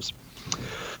outdoors.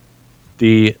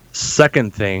 The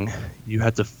second thing, you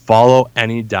have to follow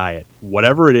any diet.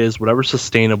 Whatever it is, whatever's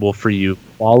sustainable for you,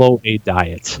 follow a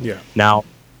diet. Yeah. Now,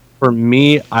 for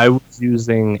me, I was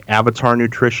using Avatar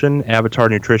Nutrition. Avatar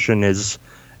Nutrition it's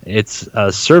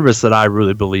a service that I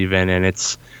really believe in, and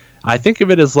I think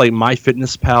of it as like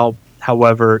MyFitnessPal.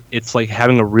 However, it's like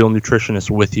having a real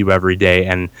nutritionist with you every day,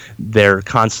 and they're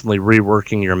constantly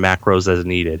reworking your macros as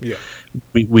needed,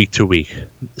 week to week.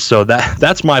 So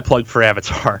that's my plug for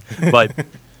Avatar. But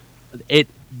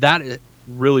that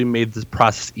really made this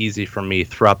process easy for me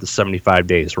throughout the 75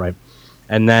 days, right?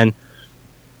 And then,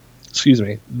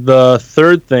 the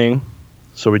third thing,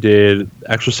 so we did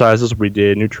exercises, we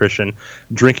did nutrition,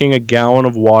 drinking a gallon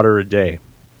of water a day.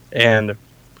 And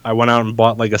I went out and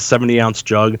bought like a 70-ounce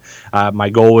jug. My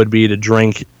goal would be to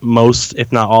drink most,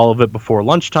 if not all of it, before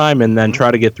lunchtime, and then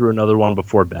try to get through another one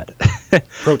before bed.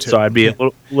 Pro tip. So I'd be a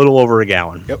little over a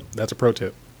gallon. Yep, that's a pro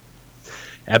tip.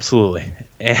 Absolutely.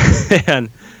 And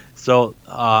so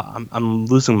I'm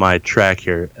losing my track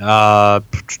here.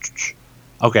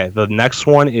 Okay, the next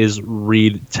one is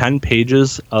read 10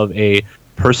 pages of a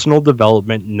personal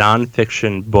development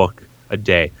nonfiction book a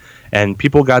day. And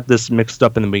people got this mixed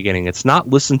up in the beginning. It's not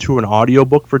listen to an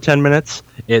audiobook for 10 minutes.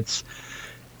 It's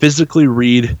physically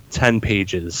read 10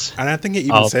 pages. And I think it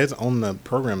even says on the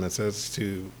program, that says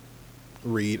to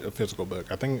read a physical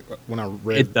book. I think when I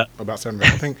read about 7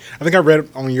 minutes, I think I read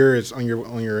on your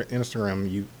Instagram,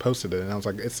 you posted it, and I was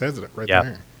like, it says it right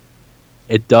there.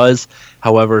 It does.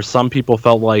 However, some people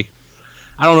felt like,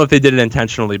 I don't know if they did it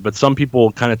intentionally, but some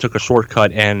people kind of took a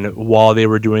shortcut, and while they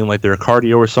were doing like their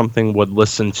cardio or something, would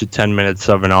listen to 10 minutes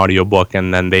of an audiobook,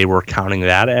 and then they were counting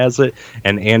that as it.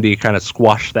 And Andy kind of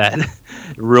squashed that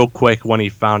real quick when he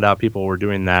found out people were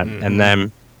doing that. And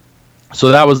then, so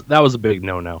that was a big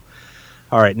no-no.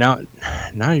 All right, now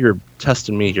you're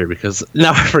testing me here because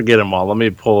now I forget them all. Let me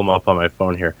pull them up on my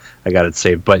phone here. I got it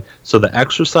saved. But so the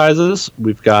exercises,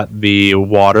 we've got the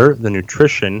water, the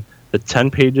nutrition, the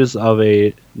 10 pages of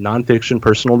a nonfiction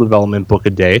personal development book a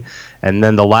day, and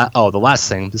then the last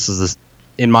thing. This is,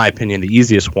 in my opinion, the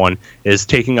easiest one is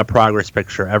taking a progress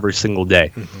picture every single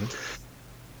day. Mm-hmm.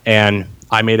 And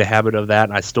I made a habit of that,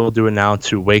 and I still do it now,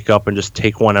 to wake up and just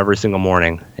take one every single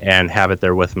morning and have it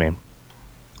there with me.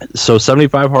 So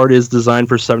 75 Hard is designed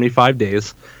for 75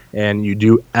 days, and you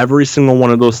do every single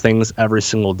one of those things every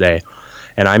single day.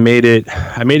 And I made it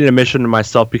a mission to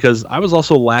myself because I was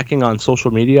also lacking on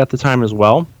social media at the time as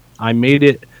well. I made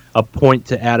it a point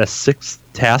to add a 6th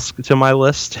task to my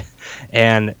list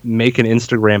and make an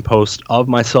Instagram post of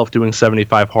myself doing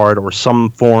 75 Hard or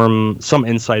some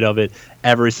insight of it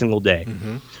every single day.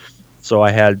 Mm-hmm. So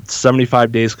I had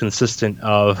 75 days consistent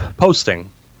of posting.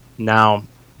 Now,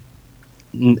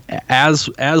 as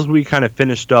we kind of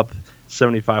finished up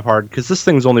 75 Hard, because this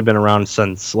thing's only been around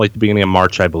since like the beginning of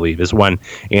March, I believe, is when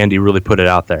Andy really put it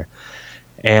out there.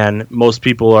 And most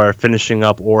people are finishing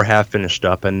up or have finished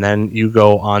up, and then you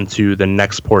go on to the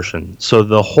next portion. So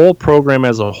the whole program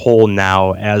as a whole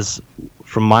now, as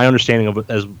from my understanding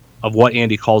of what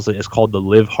Andy calls it, is called the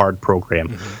Live Hard program.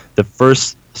 Mm-hmm. The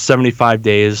first 75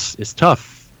 days is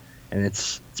tough, and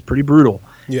it's pretty brutal.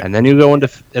 Yeah. And then you go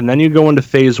into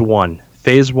phase 1.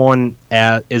 Phase 1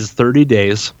 is 30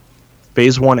 days.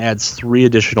 Phase 1 adds 3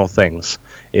 additional things.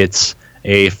 It's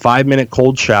a 5-minute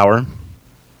cold shower.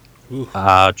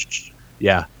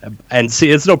 Yeah. And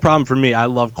see, it's no problem for me. I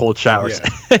love cold showers.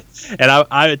 Yeah. And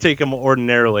I take them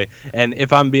ordinarily. And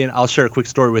if I'll share a quick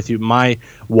story with you. My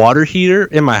water heater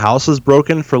in my house is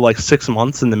broken for like 6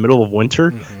 months in the middle of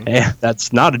winter. Mm-hmm. And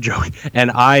that's not a joke. And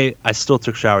I still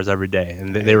took showers every day,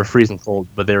 and they were freezing cold,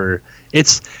 but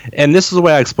and this is the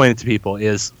way I explain it to people,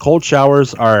 is cold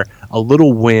showers are a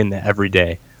little win every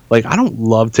day. Like, I don't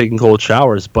love taking cold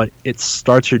showers, but it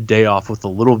starts your day off with a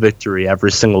little victory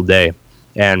every single day.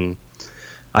 And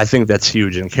I think that's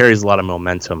huge and carries a lot of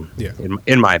momentum,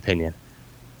 in my opinion.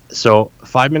 So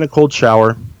 5-minute cold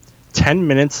shower, 10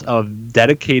 minutes of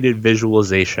dedicated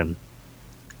visualization,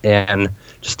 and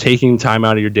just taking time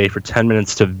out of your day for 10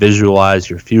 minutes to visualize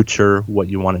your future, what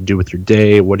you want to do with your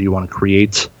day, what do you want to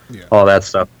create, all that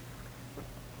stuff.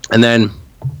 And then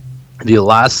the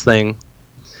last thing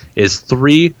is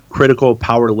 3 critical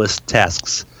power list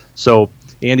tasks. So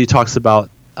Andy talks about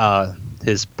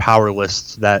his power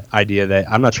list, that idea that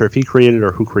I'm not sure if he created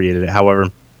or who created it. However,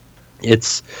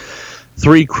 it's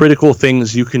 3 critical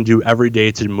things you can do every day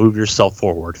to move yourself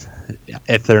forward.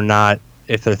 If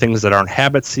they're things that aren't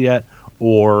habits yet,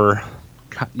 or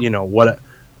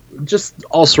just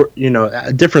all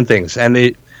different things. And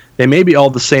they may be all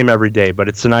the same every day, but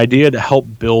it's an idea to help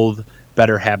build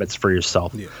better habits for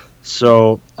yourself. Yeah.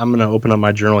 So I'm going to open up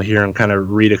my journal here and kind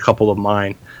of read a couple of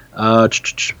mine. One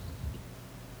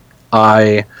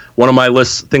of my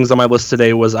things on my list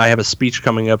today was I have a speech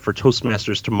coming up for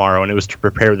Toastmasters tomorrow, and it was to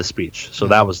prepare the speech. So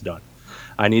that was done.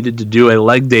 I needed to do a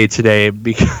leg day today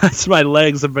because my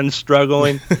legs have been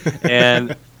struggling,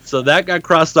 and so that got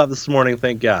crossed off this morning,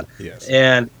 thank God. Yes.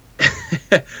 And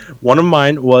one of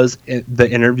mine was the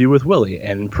interview with Willie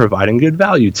and providing good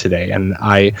value today, and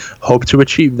I hope to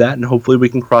achieve that, and hopefully we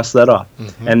can cross that off.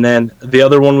 Mm-hmm. And then the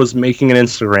other one was making an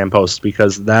Instagram post,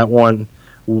 because that one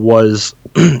was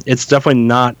it's definitely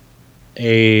not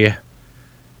even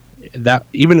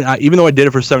though I did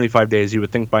it for 75 days, you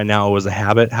would think by now it was a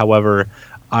habit. However,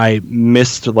 I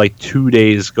missed like 2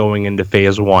 days going into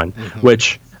phase 1, mm-hmm.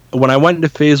 which when I went into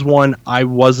phase 1, I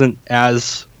wasn't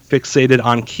as fixated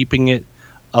on keeping it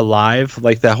alive,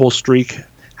 like that whole streak.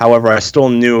 However, I still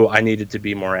knew I needed to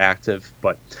be more active.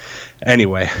 But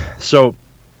anyway, so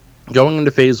going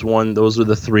into phase 1, those are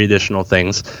the 3 additional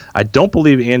things. I don't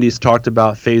believe Andy's talked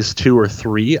about phase 2 or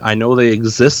 3. I know they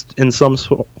exist in some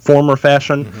form or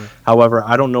fashion. Mm-hmm. However,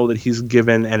 I don't know that he's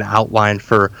given an outline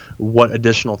for what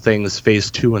additional things phase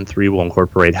 2 and 3 will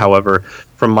incorporate. However,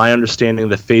 from my understanding,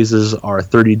 the phases are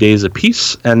 30 days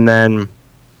apiece, and then,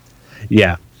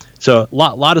 so a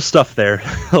lot of stuff there,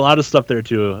 a lot of stuff there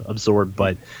to absorb.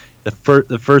 But the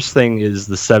first thing is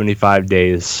the 75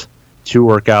 days. 2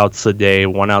 workouts a day,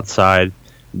 1 outside,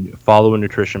 follow a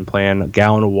nutrition plan, a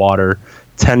gallon of water,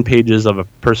 10 pages of a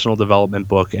personal development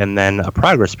book, and then a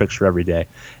progress picture every day.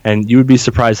 And you would be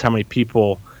surprised how many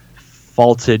people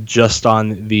faulted just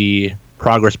on the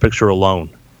progress picture alone.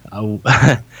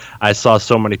 I saw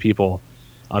so many people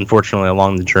unfortunately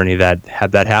along the journey that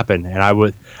had that happen. And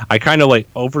I kind of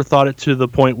like overthought it to the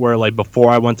point where like before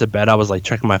I went to bed, I was like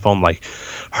checking my phone, like,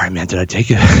 all right, man, did I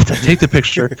take it? Did I take the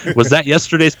picture? Was that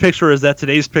yesterday's picture? Or is that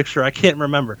today's picture? I can't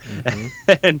remember.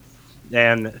 Mm-hmm.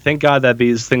 and thank God that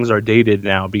these things are dated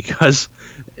now, because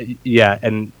yeah.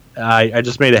 And I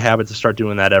just made a habit to start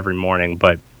doing that every morning.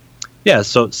 But yeah,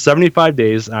 so 75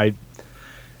 days, I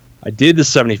did the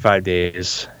 75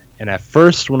 days. And at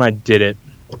first when I did it,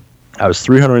 I was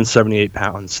 378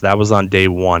 pounds. That was on day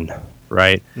 1,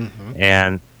 right? Mm-hmm.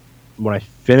 And when I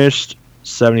finished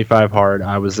 75 hard,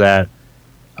 I was at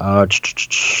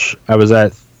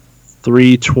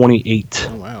 328.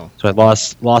 Oh, wow. So I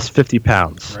lost 50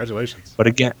 pounds. Congratulations. But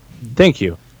again, thank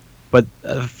you. But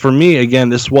for me, again,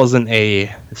 this wasn't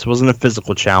a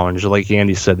physical challenge. Like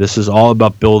Andy said, this is all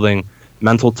about building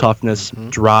mental toughness, mm-hmm.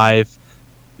 drive,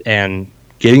 and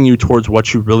getting you towards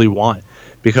what you really want.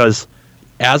 Because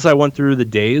as I went through the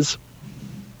days,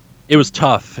 it was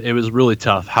tough. It was really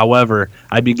tough. However,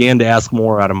 I began to ask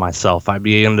more out of myself. I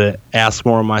began to ask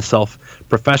more of myself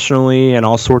professionally and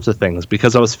all sorts of things,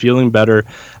 because I was feeling better.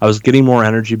 I was getting more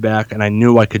energy back, and I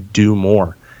knew I could do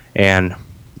more. And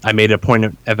I made a point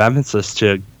of emphasis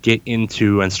to get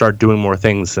into and start doing more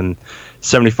things. And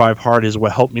 75 Hard is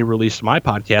what helped me release my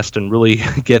podcast and really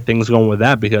get things going with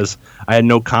that, because I had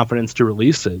no confidence to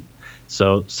release it.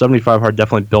 So 75 Hard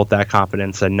definitely built that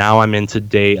confidence. And now I'm into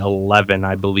day 11,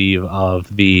 I believe,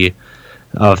 of the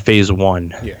phase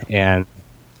 1. Yeah. And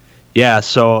yeah,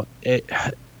 so it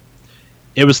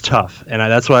was tough. And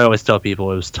that's why I always tell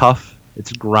people it was tough.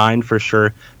 It's a grind for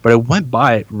sure. But it went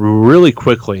by really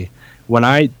quickly. When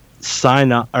I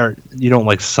sign up, or you don't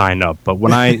like sign up, but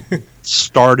when I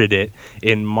started it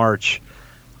in March,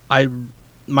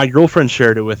 my girlfriend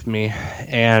shared it with me,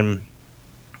 and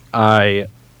I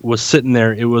was sitting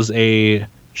there.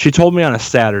 She told me on a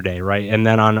Saturday, right? And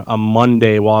then on a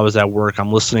Monday while I was at work,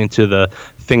 I'm listening to the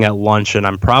thing at lunch, and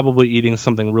I'm probably eating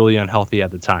something really unhealthy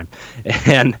at the time.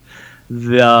 And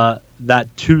that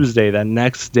Tuesday, that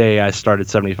next day, I started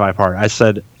 75 Hard. I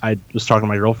was talking to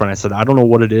my girlfriend. I said, I don't know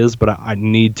what it is, but I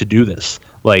need to do this.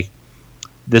 Like,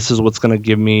 this is what's going to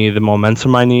give me the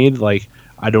momentum I need. Like,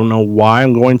 I don't know why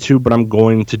I'm going to, but I'm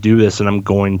going to do this, and I'm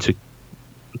going to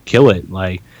kill it.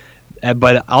 Like,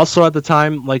 but also at the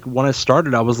time, like when I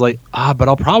started, I was like, but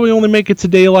I'll probably only make it to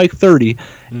day like 30,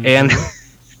 mm-hmm. and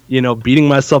beating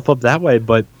myself up that way.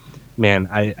 But man,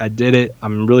 I did it.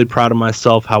 I'm really proud of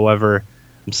myself. However,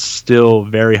 I'm still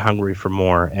very hungry for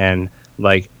more, and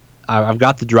like I've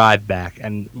got the drive back.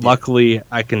 And luckily,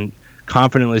 I can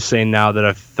confidently say now that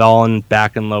I've fallen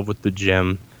back in love with the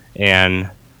gym and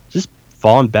just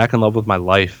fallen back in love with my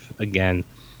life again.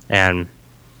 And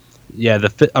yeah,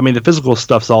 the physical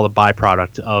stuff's all the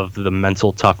byproduct of the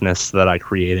mental toughness that I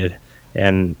created.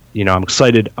 And I'm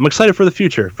excited. I'm excited for the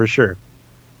future for sure.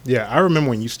 Yeah, I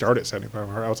remember when you started 75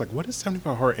 Hard, I was like, what is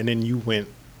 75 Hard? And then you went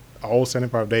all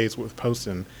 75 days with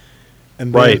posting.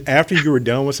 And then after you were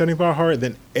done with 75 Hard,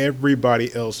 then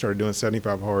everybody else started doing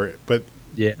 75 Hard. But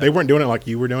yeah, they weren't doing it like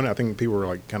you were doing it. I think people were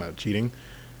like kind of cheating.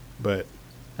 But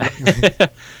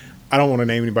I don't want to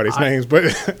name anybody's names, but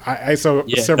I saw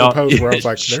several posts where I was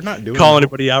like, they're not doing Call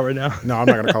anybody out right now? No, I'm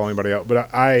not going to call anybody out. But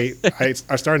I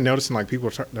started noticing like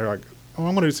people, they're like, oh,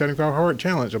 I'm going to do 75 Hard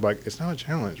challenge. I'm like, it's not a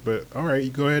challenge, but all right, you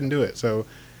go ahead and do it. So,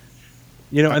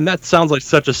 and that sounds like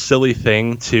such a silly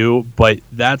thing too, but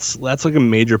that's like a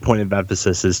major point of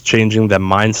emphasis, is changing the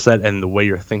mindset and the way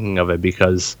you're thinking of it,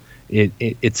 because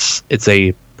it's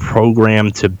a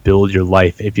program to build your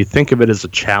life. If you think of it as a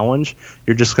challenge,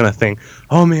 you're just going to think,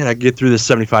 oh man, I get through this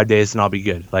 75 days and I'll be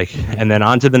good. Like, and then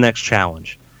on to the next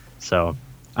challenge. So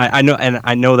I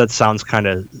know that sounds kind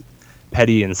of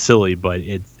petty and silly, but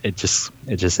it just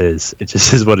is. It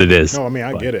just is what it is. No, I mean,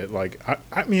 I get it. Like,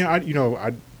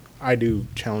 I do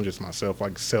challenges myself,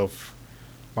 like self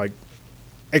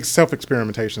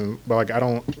experimentation, but like I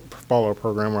don't follow a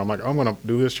program where I'm like, oh, I'm going to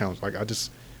do this challenge. Like,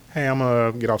 hey, I'm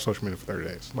gonna get off social media for 30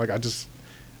 days. Like I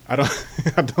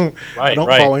don't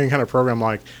follow any kind of program.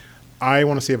 Like I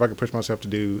want to see if I can push myself to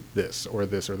do this or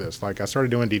this or this. Like I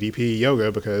started doing DDP yoga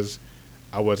because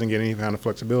I wasn't getting any kind of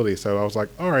flexibility. So I was like,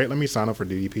 all right, let me sign up for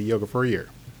DDP yoga for a year.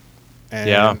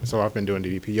 And so I've been doing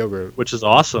DDP yoga, which is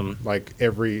awesome. Like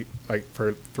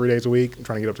for 3 days a week, I'm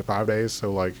trying to get up to 5 days.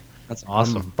 So like that's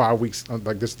awesome. I'm 5 weeks.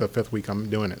 Like this is the 5th week I'm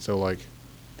doing it. So like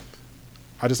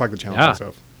I just like to challenge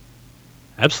myself.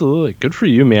 Absolutely. Good for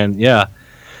you, man. Yeah.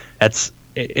 It's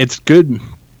good.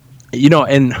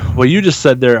 And what you just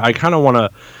said there, I kind of want to,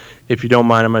 if you don't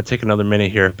mind, I'm going to take another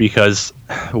minute here, because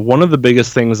one of the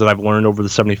biggest things that I've learned over the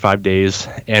 75 days,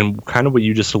 and kind of what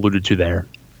you just alluded to there,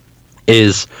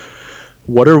 is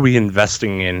what are we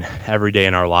investing in every day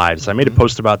in our lives? I made a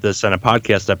post about this and a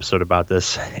podcast episode about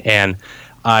this, and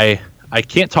I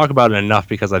can't talk about it enough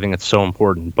because I think it's so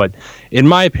important. But in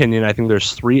my opinion, I think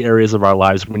there's 3 areas of our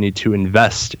lives we need to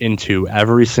invest into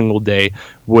every single day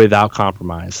without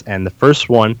compromise. And the first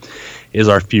one is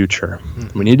our future.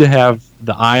 We need to have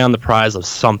the eye on the prize of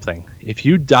something. If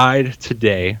you died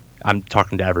today, I'm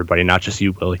talking to everybody, not just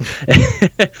you, Willie,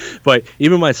 but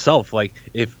even myself, like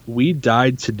if we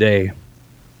died today,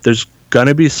 there's going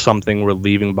to be something we're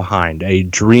leaving behind, a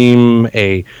dream,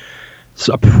 a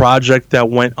project that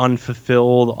went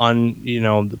unfulfilled,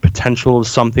 the potential of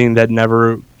something that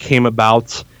never came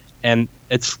about. And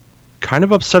it's kind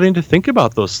of upsetting to think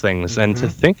about those things and to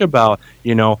think about,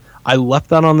 I left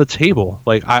that on the table.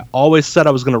 Like I always said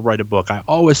I was going to write a book. I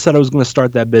always said I was going to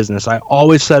start that business. I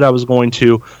always said I was going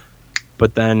to,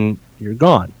 but then you're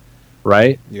gone.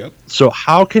 Right? Yep. So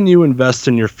how can you invest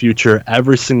in your future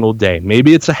every single day?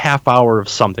 Maybe it's a half hour of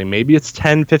something. Maybe it's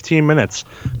 10, 15 minutes.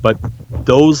 But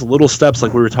those little steps,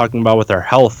 like we were talking about with our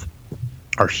health,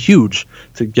 are huge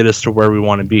to get us to where we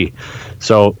want to be.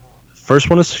 So first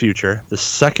one is future. The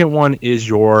second one is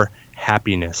your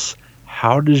happiness.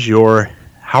 How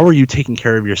are you taking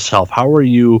care of yourself?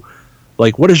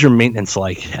 What is your maintenance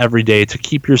like every day to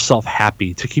keep yourself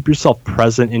happy, to keep yourself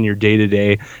present in your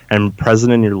day-to-day and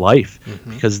present in your life?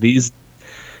 Because these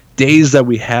days that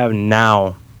we have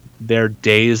now, they're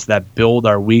days that build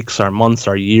our weeks, our months,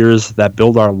 our years, that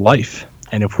build our life.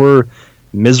 And if we're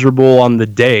miserable on the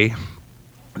day,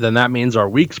 then that means our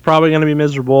week's probably going to be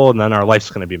miserable, and then our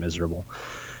life's going to be miserable.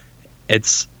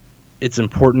 It's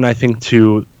important, I think,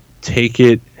 to take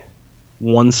it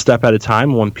one step at a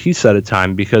time, one piece at a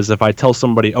time, because if I tell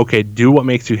somebody, okay, do what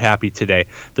makes you happy today,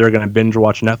 they're going to binge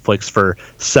watch Netflix for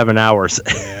 7 hours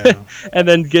and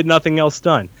then get nothing else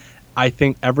done. I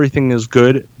think everything is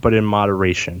good, but in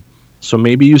moderation. So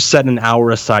maybe you set an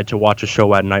hour aside to watch a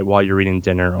show at night while you're eating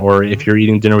dinner, or if you're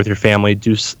eating dinner with your family,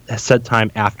 set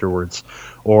time afterwards.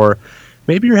 Or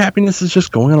maybe your happiness is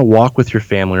just going on a walk with your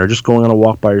family or just going on a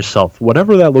walk by yourself,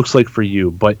 whatever that looks like for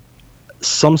you. But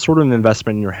some sort of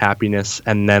investment in your happiness,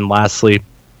 and then lastly,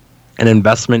 an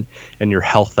investment in your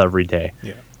health every day.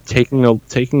 Yeah. Taking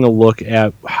a look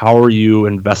at how are you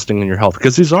investing in your health,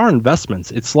 because these are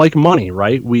investments. It's like money,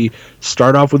 right? We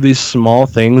start off with these small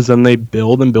things and they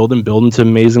build and build and build into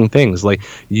amazing things. Like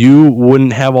you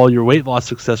wouldn't have all your weight loss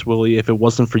success, Willie, if it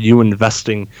wasn't for you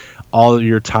investing all of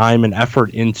your time and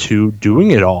effort into doing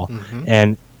it all.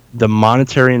 And the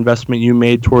monetary investment you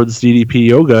made towards DDP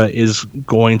Yoga is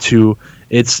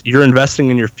you're investing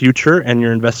in your future and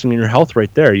you're investing in your health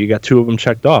right there. You got 2 of them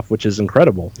checked off, which is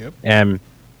incredible. Yep. And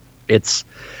it's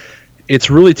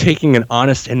really taking an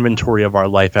honest inventory of our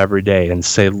life every day and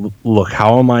say, look,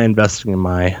 how am I investing in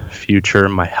my future,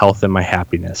 my health, and my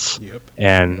happiness? Yep.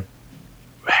 And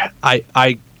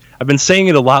I've been saying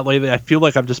it a lot lately. I feel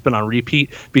like I've just been on repeat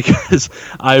because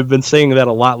I've been saying that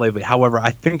a lot lately. However,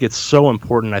 I think it's so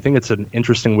important. I think it's an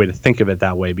interesting way to think of it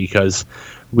that way, because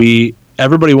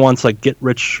everybody wants like get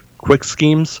rich quick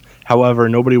schemes. However,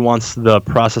 nobody wants the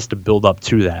process to build up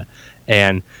to that.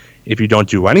 And if you don't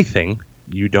do anything,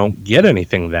 you don't get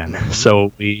anything then.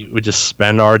 So we just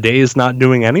spend our days not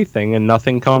doing anything, and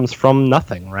nothing comes from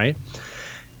nothing, right?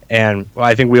 And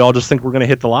I think we all just think we're going to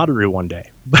hit the lottery one day.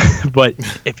 But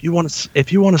if you want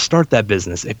to start that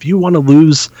business, if you want to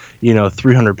lose,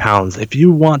 300 pounds, if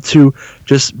you want to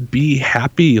just be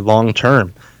happy long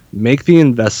term, make the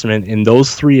investment in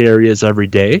those 3 areas every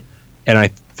day. And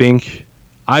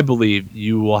I believe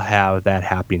you will have that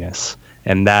happiness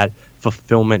and that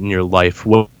fulfillment in your life.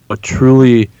 What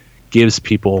truly gives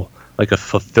people like a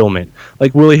fulfillment.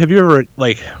 Like, Willie, have you ever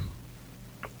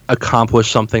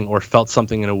accomplished something or felt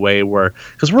something in a way where,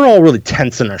 because we're all really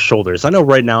tense in our shoulders. I know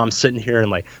right now I'm sitting here and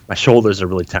my shoulders are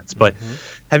really tense, but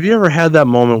have you ever had that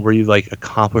moment where you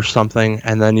accomplished something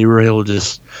and then you were able to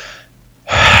just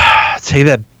take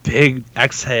that big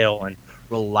exhale and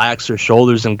relax your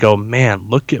shoulders and go, man,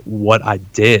 look at what I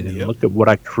did and look at what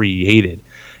I created.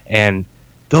 And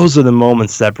those are the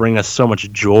moments that bring us so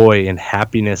much joy and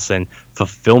happiness and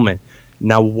fulfillment.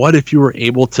 Now, what if you were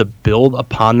able to build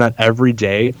upon that every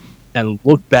day and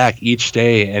look back each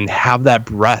day and have that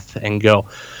breath and go,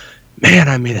 man,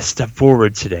 I made a step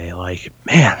forward today.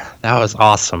 Man, that was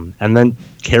awesome. And then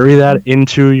carry that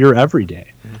into your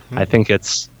everyday. I think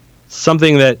it's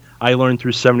something that I learned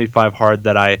through 75 Hard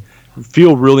that I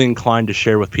feel really inclined to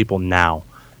share with people now.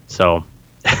 So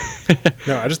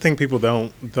no, I just think people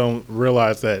don't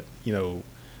realize that,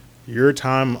 your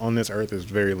time on this earth is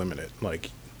very limited.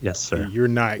 Yes, sir. You're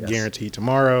not guaranteed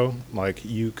tomorrow.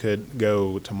 You could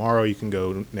go tomorrow, you can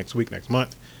go next week, next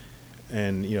month.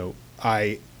 And,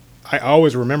 I I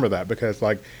always remember that because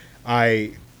like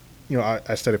I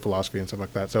I study philosophy and stuff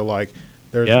like that. So like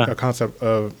there's Yeah. a concept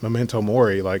of memento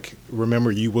mori, like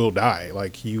remember you will die.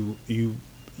 Like you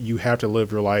have to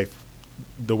live your life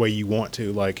the way you want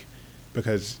to, like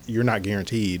because you're not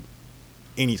guaranteed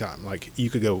anytime. Like you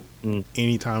could go Mm,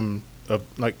 anytime of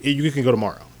like you can go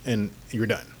tomorrow and you're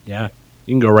done. yeah.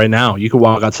 You can go right now. You can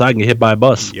walk outside and get hit by a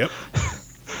bus. Yep.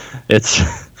 It's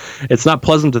it's not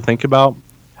pleasant to think about.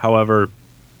 However,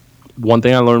 one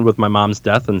thing I learned with my mom's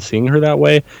death and seeing her that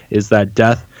way is that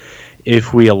death,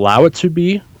 if we allow it to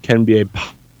be, can be a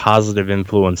positive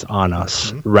influence on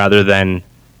us rather than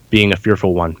being a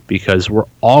fearful one, because we're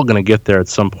all going to get there at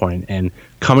some point. And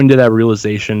coming to that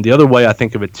realization, the other way I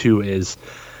think of it too is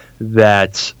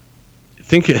that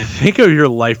think of your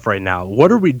life right now.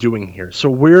 What are we doing here? So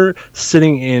we're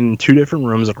sitting in two different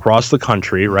rooms across the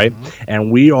country, right?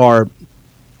 And we are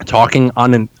talking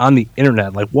on the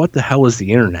internet. Like, what the hell is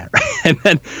the internet? And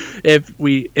then if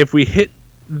we hit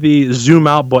the zoom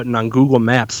out button on Google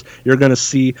Maps, you're going to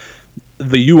see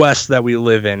the US that we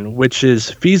live in, which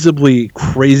is feasibly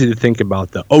crazy to think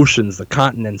about, the oceans, the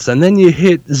continents. And then you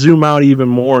hit zoom out even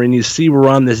more and you see we're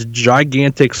on this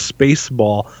gigantic space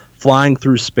ball flying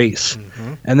through space.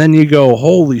 And then you go,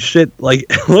 holy shit, like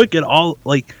look at all,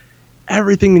 like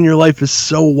everything in your life is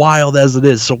so wild as it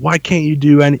is. So why can't you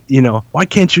do why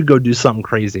can't you go do something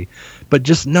crazy? But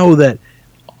just know that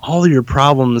all of your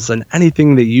problems and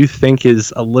anything that you think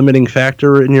is a limiting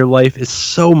factor in your life is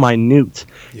so minute.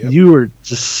 Yep. You are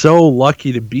just so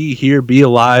lucky to be here, be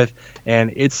alive,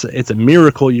 and it's a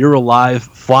miracle you're alive,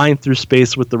 flying through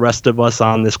space with the rest of us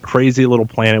on this crazy little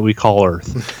planet we call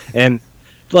Earth. And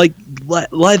like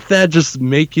let that just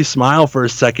make you smile for a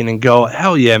second and go,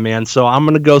 hell yeah, man. So I'm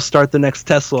gonna go start the next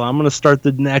Tesla. I'm gonna start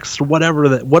the next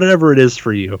whatever it is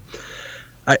for you.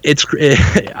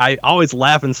 I always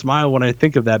laugh and smile when I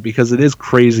think of that, because it is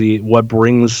crazy what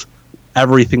brings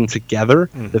everything together.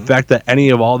 The fact that any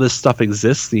of all this stuff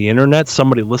exists, the internet,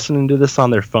 somebody listening to this on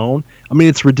their phone. I mean,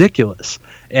 it's ridiculous.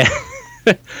 And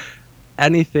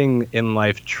anything in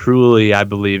life truly, I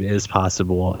believe, is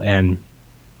possible. And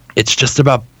it's just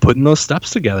about putting those steps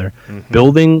together,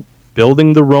 building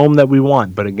the Rome that we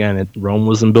want. But again, Rome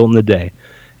wasn't built in a day.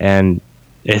 And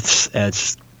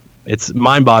it's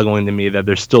mind-boggling to me that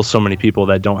there's still so many people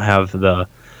that don't have the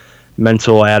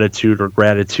mental attitude or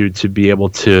gratitude to be able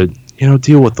to,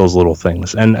 deal with those little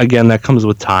things. And again, that comes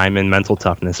with time and mental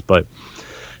toughness. But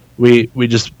we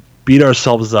just beat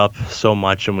ourselves up so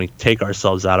much, and we take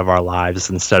ourselves out of our lives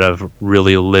instead of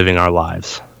really living our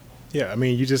lives. Yeah, I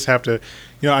mean, you just have to,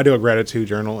 I do a gratitude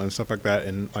journal and stuff like that,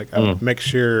 and like I make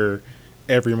sure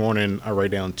every morning I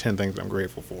write down 10 things I'm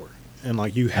grateful for, and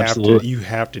like you have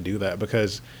to do that,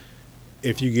 because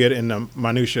if you get in the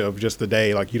minutia of just the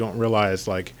day, like you don't realize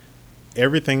like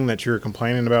everything that you're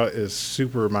complaining about is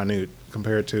super minute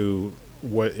compared to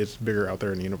what is bigger out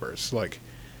there in the universe. Like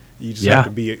you just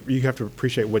have to you have to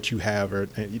appreciate what you have, or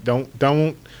and you don't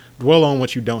dwell on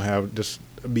what you don't have. Just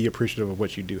be appreciative of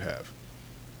what you do have.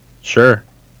 Sure.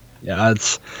 Yeah,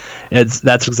 that's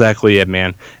exactly it,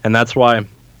 man. And that's why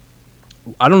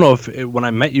I don't know when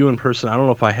I met you in person, I don't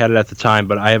know if I had it at the time,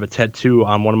 but I have a tattoo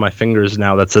on one of my fingers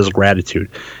now that says gratitude.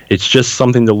 It's just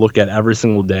something to look at every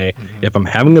single day. If I'm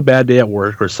having a bad day at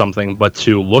work or something, but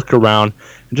to look around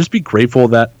and just be grateful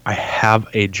that I have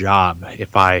a job.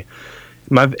 If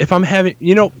I'm having,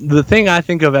 the thing I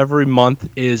think of every month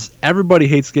is everybody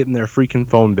hates getting their freaking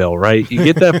phone bill, right? You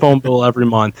get that phone bill every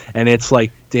month and it's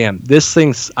like, damn,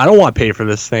 I don't want to pay for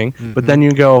this thing. But then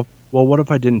you go, well, what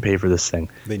if I didn't pay for this thing?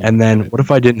 And then what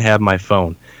if I didn't have my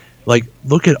phone? Like,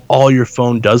 look at all your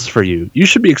phone does for you. You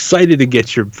should be excited to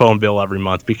get your phone bill every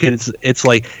month, because it's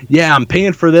like, yeah, I'm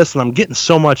paying for this and I'm getting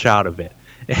so much out of it.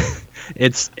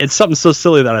 It's something so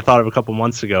silly that I thought of a couple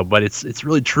months ago, but it's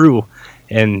really true.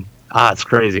 And it's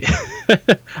crazy.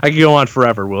 I could go on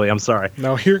forever, Willie. I'm sorry.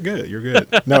 No, you're good. You're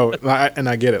good. No, and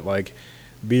I get it. Like,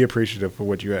 be appreciative for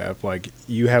what you have. Like,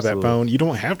 you have that phone. You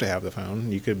don't have to have the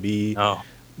phone. You could be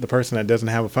the person that doesn't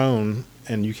have a phone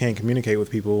and you can't communicate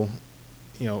with people.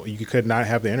 You could not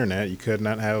have the internet. You could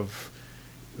not have,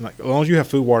 like, as long as you have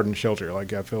food, water, and shelter.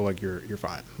 Like, I feel like you're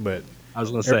fine. But I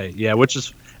was gonna say, yeah, which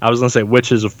is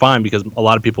fine, because a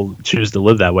lot of people choose to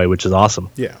live that way, which is awesome.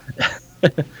 Yeah.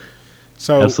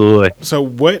 So absolutely. So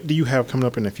what do you have coming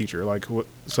up in the future? Like,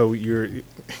 so you're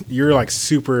like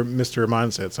super Mr.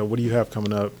 Mindset. So what do you have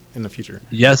coming up in the future?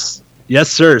 Yes,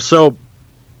 sir. So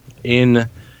in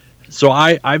So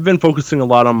I've been focusing a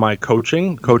lot on my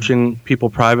coaching people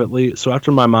privately. So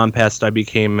after my mom passed, I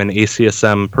became an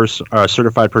ACSM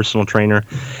certified personal trainer.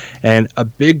 And a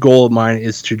big goal of mine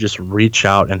is to just reach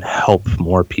out and help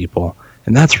more people.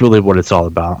 And that's really what it's all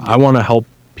about. I want to help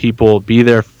people, be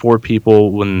there for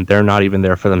people when they're not even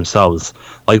there for themselves,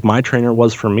 like my trainer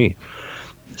was for me.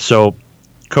 So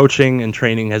coaching and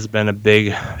training has been a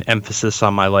big emphasis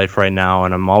on my life right now,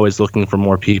 and I'm always looking for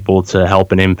more people to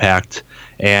help and impact.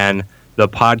 And my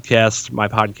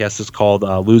podcast is called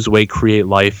Lose Weight, Create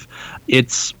Life.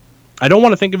 I don't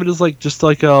want to think of it as just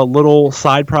like a little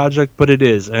side project, but it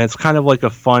is. And it's kind of like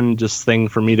a fun just thing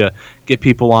for me to get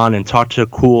people on and talk to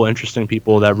cool, interesting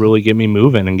people that really get me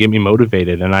moving and get me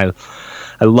motivated. And I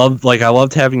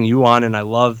loved having you on, and I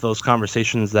love those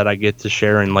conversations that I get to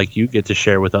share and like you get to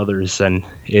share with others. And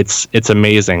it's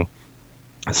amazing.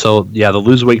 So yeah, the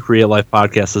Lose Weight, Create Life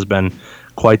podcast has been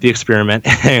quite the experiment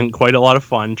and quite a lot of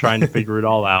fun trying to figure it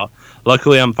all out.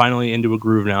 Luckily, I'm finally into a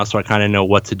groove now, so I kind of know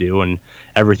what to do, and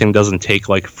everything doesn't take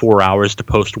like 4 hours to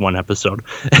post one episode.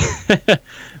 but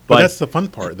that's the fun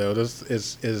part, though. This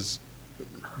is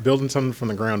building something from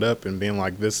the ground up and being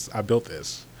like, "This, I built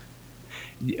this."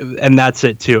 And that's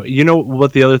it too. You know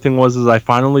what the other thing was is I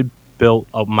finally built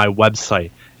my website,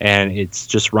 and it's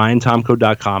just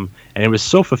ryantomko.com, and it was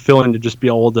so fulfilling to just be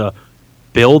able to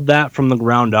build that from the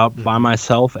ground up by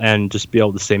myself and just be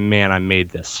able to say, man, I made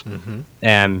this.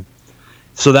 And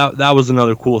so that was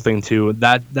another cool thing too.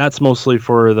 That's mostly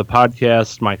for the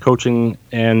podcast, my coaching,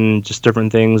 and just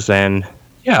different things. And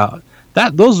yeah,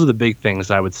 those are the big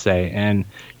things I would say. And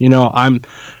I'm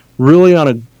really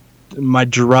on my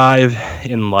drive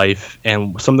in life,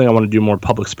 and something I want to do more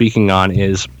public speaking on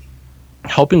is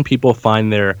helping people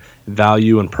find their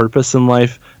value and purpose in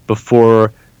life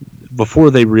before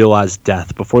they realize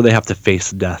death, before they have to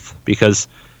face death. Because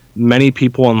many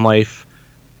people in life,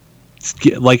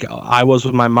 like I was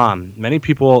with my mom, many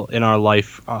people in our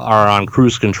life are on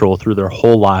cruise control through their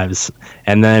whole lives,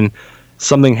 and then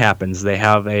something happens. They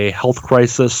have a health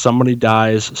crisis, somebody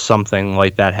dies, something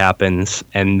like that happens,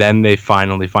 and then they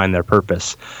finally find their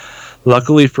purpose.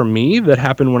 Luckily for me, that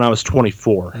happened when I was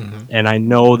 24, and I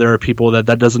know there are people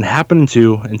that doesn't happen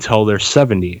to until they're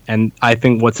 70. And I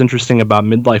think what's interesting about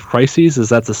midlife crises is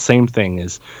that's the same thing,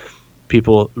 is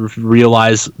people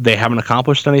realize they haven't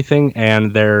accomplished anything,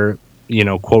 and they're,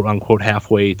 quote unquote,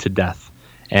 halfway to death.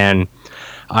 And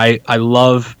I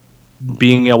love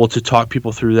being able to talk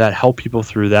people through that, help people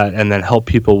through that, and then help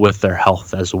people with their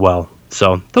health as well.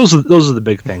 So those are the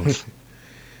big things.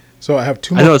 So I have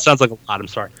two more. I know it sounds like a lot. I'm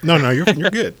sorry. No, you're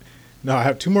good. No, I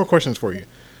have two more questions for you.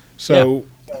 So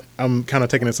I'm kind of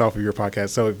taking this off of your podcast.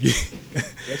 So if you,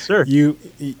 yes, sir. You've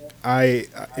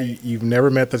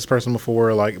never met this person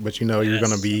before, but you're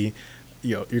going to be,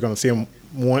 you're going to see them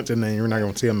once, and then you're not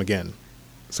going to see them again.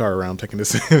 Sorry, Ron, I'm taking this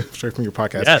straight from your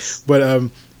podcast. Yes. But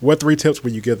what 3 tips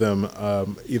would you give them,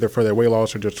 either for their weight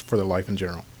loss or just for their life in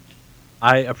general?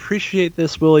 I appreciate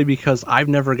this, Willie, because I've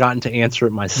never gotten to answer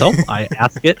it myself. I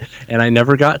ask it, and I've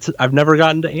never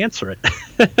gotten to answer it.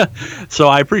 So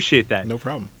I appreciate that. No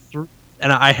problem.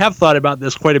 And I have thought about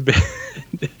this quite a bit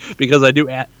because I do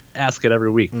ask it every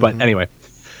week. But anyway,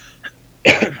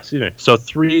 excuse me. So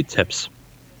 3 tips.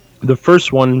 The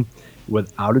first one,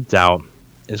 without a doubt,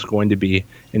 is going to be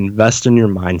invest in your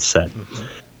mindset.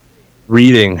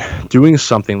 Reading, doing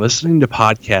something, listening to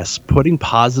podcasts, putting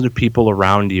positive people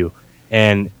around you.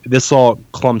 And this all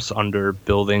clumps under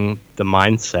building the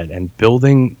mindset and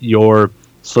building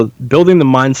the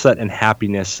mindset and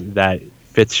happiness that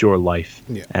fits your life.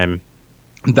 Yeah. And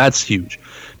that's huge,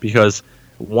 because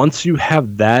once you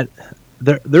have that,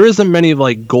 there isn't many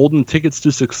golden tickets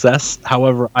to success.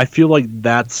 However, I feel like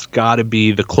that's got to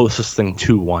be the closest thing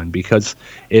to one, because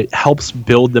it helps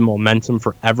build the momentum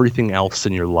for everything else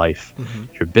in your life,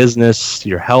 your business,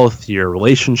 your health, your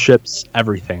relationships,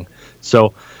 everything.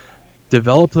 So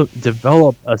develop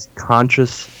a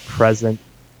conscious, present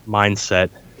mindset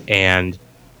and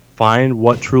find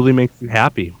what truly makes you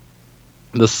happy.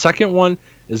 The second one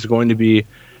is going to be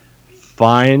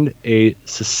find a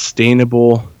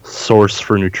sustainable source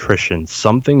for nutrition,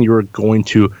 something you're going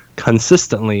to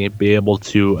consistently be able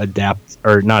to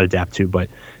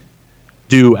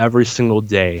do every single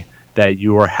day that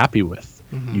you are happy with.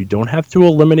 You don't have to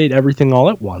eliminate everything all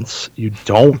at once. You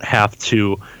don't have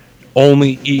to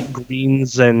only eat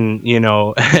greens and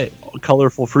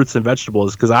colorful fruits and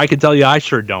vegetables, because I can tell you I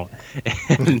sure don't.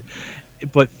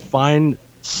 But find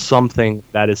something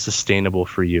that is sustainable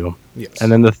for you. Yes.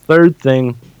 And then the third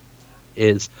thing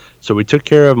is, so we took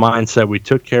care of mindset, we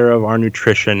took care of our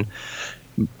nutrition.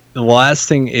 The last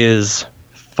thing is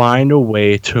find a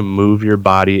way to move your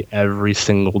body every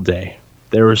single day.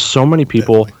 There are so many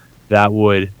people that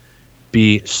would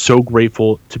be so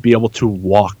grateful to be able to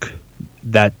walk.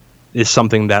 That is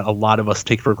something that a lot of us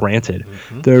take for granted.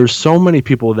 There's so many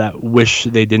people that wish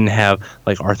they didn't have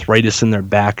like arthritis in their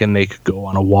back and they could go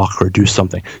on a walk or do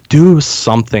something. Do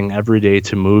something every day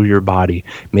to move your body.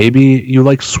 Maybe you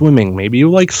like swimming, maybe you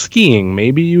like skiing,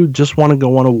 maybe you just want to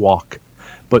go on a walk.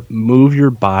 But move your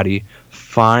body,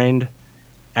 find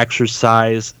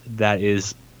exercise that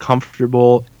is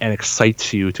comfortable and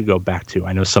excites you to go back to.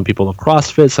 I know some people love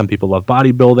CrossFit, some people love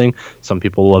bodybuilding, some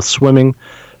people love swimming.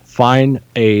 Find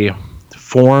a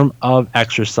form of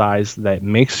exercise that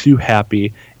makes you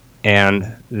happy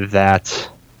and that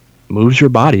moves your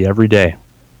body every day.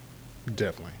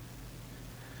 Definitely.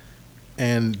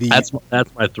 And that's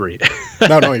my 3.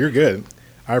 No, you're good.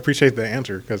 I appreciate the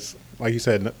answer because, like you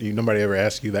said, nobody ever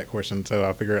asked you that question, so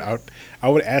I figured I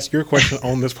would ask your question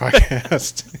on this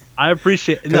podcast. I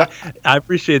appreciate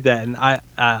that, and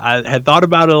I had thought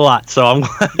about it a lot, so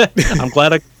I'm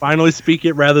glad I could finally speak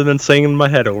it rather than saying in my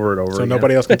head over and over. So again.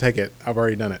 Nobody else can take it. I've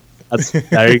already done it.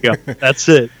 There you go. That's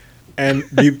it. And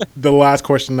the last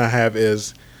question I have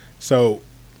is, so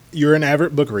you're an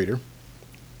avid book reader,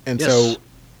 and so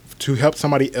to help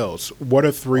somebody else, what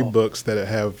are 3 books that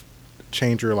have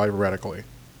changed your life radically?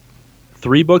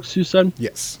 3 books, you said?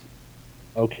 Yes.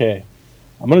 Okay.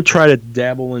 I'm going to try to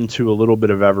dabble into a little bit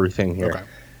of everything here.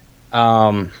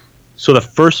 Okay. So the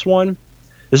first one,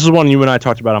 this is one you and I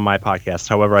talked about on my podcast.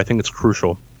 However, I think it's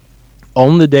crucial.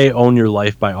 Own the Day, Own Your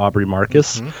Life by Aubrey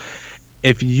Marcus.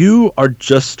 If you are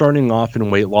just starting off in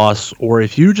weight loss, or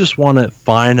if you just want to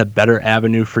find a better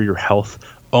avenue for your health,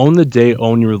 Own the Day,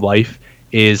 Own Your Life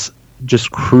is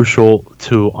just crucial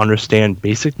to understand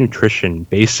basic nutrition,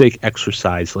 basic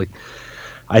exercise. Like,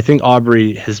 I think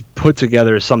Aubrey has put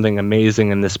together something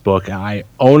amazing in this book. I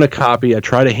own a copy. I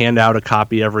try to hand out a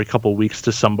copy every couple weeks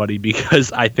to somebody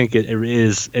because I think it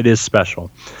is special.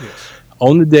 Yes.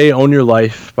 Own the Day, Own Your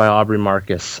Life by Aubrey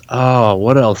Marcus. Oh,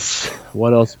 what else?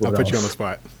 I'll put you on the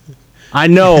spot. I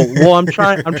know. Well, I'm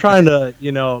trying to,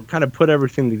 kind of put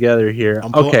everything together here.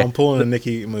 I'm pulling a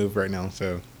Nikki move right now,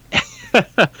 so.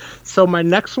 So my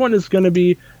next one is going to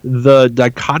be The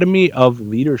Dichotomy of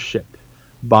Leadership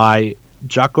by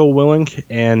Jocko Willink,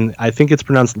 and I think it's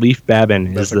pronounced Leif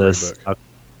Babin is the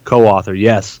co-author.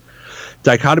 Yes.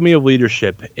 Dichotomy of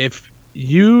Leadership. If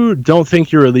you don't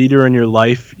think you're a leader in your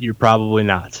life, you're probably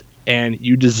not. And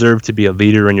you deserve to be a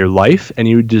leader in your life, and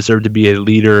you deserve to be a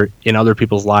leader in other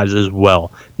people's lives as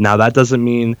well. Now, that doesn't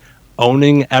mean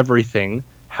owning everything,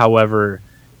 however,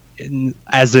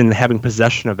 as in having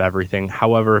possession of everything.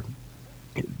 However,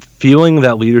 feeling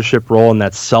that leadership role and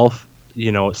that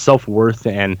self-worth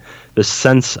and the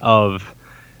sense of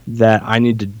that I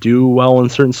need to do well in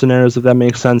certain scenarios, if that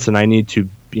makes sense, and I need to,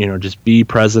 just be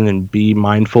present and be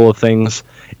mindful of things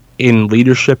in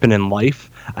leadership and in life,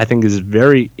 I think is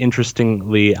very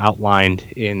interestingly outlined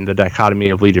in The Dichotomy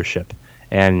of Leadership.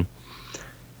 And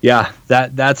yeah,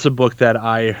 that's a book that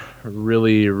I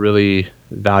really, really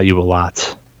value a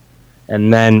lot.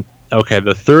 And then,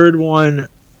 the third one,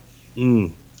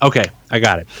 okay, I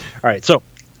got it. All right, so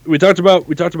we talked about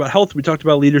health, we talked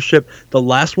about leadership. The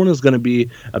last one is going to be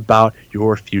about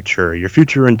your future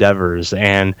endeavors,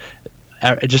 and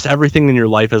just everything in your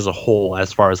life as a whole,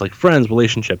 as far as like friends,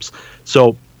 relationships.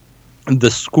 So,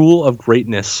 The School of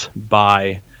Greatness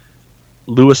by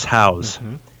Lewis Howes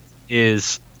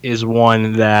is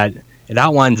one that it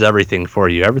outlines everything for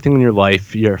you, everything in your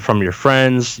life, from your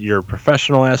friends, your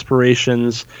professional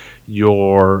aspirations,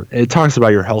 it talks about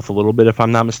your health a little bit, if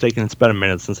I'm not mistaken. It's been a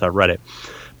minute since I've read it.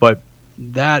 But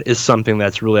that is something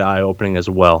that's really eye-opening as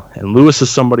well. And Lewis is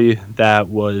somebody that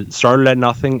started at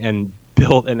nothing and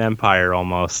built an empire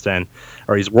almost,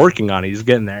 or he's working on it. He's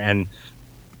getting there, and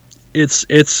it's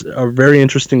a very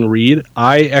interesting read.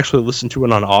 I actually listened to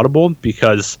it on Audible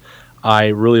because I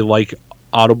really like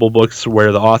Audible books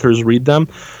where the authors read them.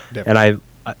 Definitely.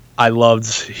 And I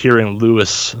loved hearing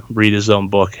Lewis read his own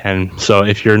book. And so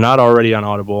if you're not already on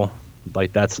Audible,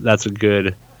 like that's a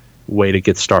good way to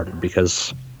get started,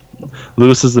 because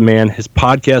Lewis is the man. His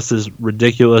podcast is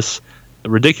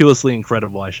ridiculously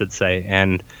incredible, I should say,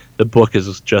 and the book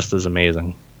is just as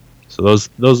amazing. So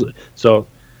so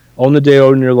Own the Day,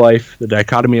 Own Your Life, The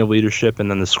Dichotomy of Leadership, and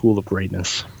then The School of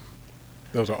Greatness.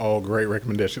 Those are all great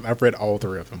recommendations. I've read all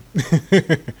 3 of them.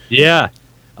 Yeah,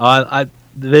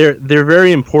 they're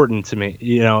very important to me,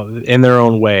 in their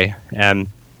own way, and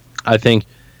I think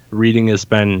reading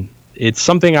it's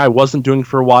something I wasn't doing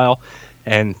for a while,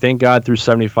 and thank God through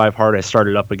 75 Hard I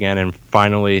started up again and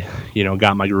finally,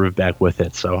 got my groove back with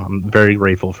it. So I'm very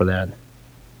grateful for that.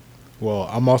 Well,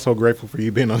 I'm also grateful for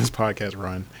you being on this podcast,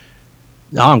 Ryan.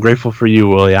 No, I'm grateful for you,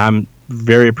 Willie. I'm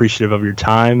very appreciative of your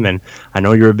time, and I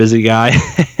know you're a busy guy.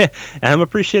 And I'm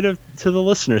appreciative to the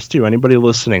listeners too. Anybody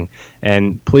listening,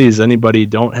 and please, anybody,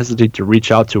 don't hesitate to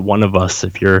reach out to one of us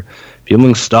if you're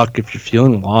feeling stuck, if you're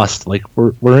feeling lost. Like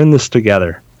we're in this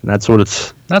together, and that's what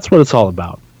it's all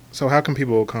about. So, how can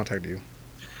people contact you?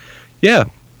 Yeah.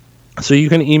 So you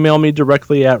can email me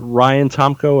directly at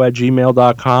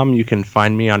ryantomko@gmail.com. You can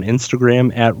find me on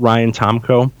Instagram at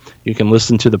ryantomko. You can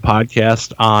listen to the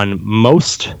podcast on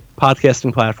most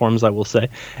podcasting platforms, I will say.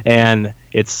 And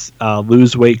it's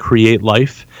Lose Weight, Create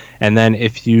Life. And then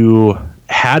if you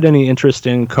had any interest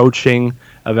in coaching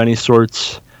of any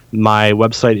sorts, my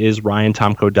website is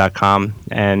ryantomko.com.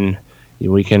 And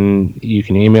you can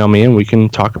email me and we can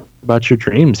talk about your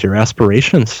dreams, your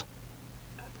aspirations.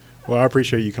 Well, I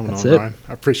appreciate you coming on, Ryan.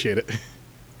 I appreciate it.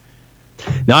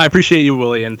 No, I appreciate you,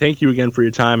 Willie, and thank you again for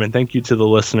your time, and thank you to the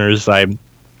listeners. I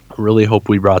really hope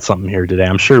we brought something here today.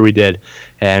 I'm sure we did,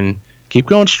 and keep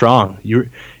going strong.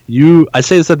 I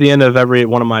say this at the end of every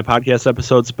one of my podcast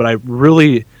episodes, but I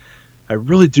really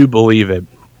do believe it.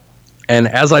 And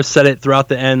as I've said it throughout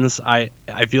the ends, I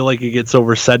feel like it gets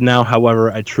oversaid now.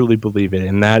 However, I truly believe it,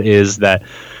 and that is that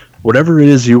whatever it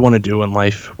is you want to do in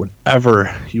life,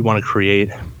 whatever you want to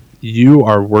create, you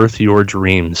are worth your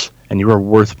dreams, and you are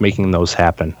worth making those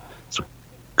happen. So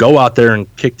go out there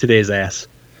and kick today's ass.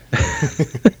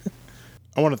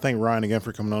 I want to thank Ryan again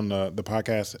for coming on the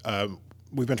podcast.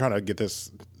 We've been trying to get this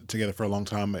together for a long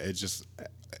time. It's just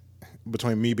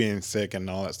between me being sick and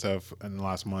all that stuff in the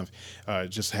last month, it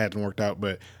just hadn't worked out.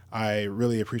 But I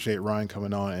really appreciate Ryan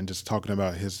coming on and just talking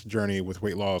about his journey with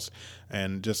weight loss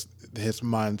and just his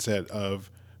mindset of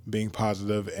being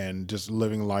positive and just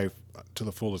living life to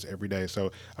the fullest every day.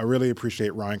 So I really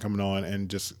appreciate Ryan coming on and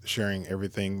just sharing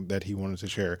everything that he wanted to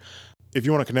share. If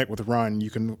you want to connect with Ryan, you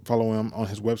can follow him on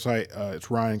his website. It's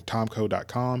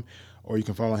ryantomko.com, or you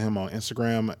can follow him on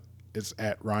Instagram. It's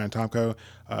at ryantomko.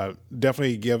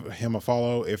 Definitely give him a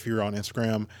follow if you're on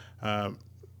Instagram.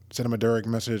 Send him a direct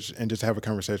message and just have a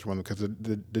conversation with him, because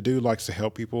the dude likes to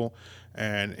help people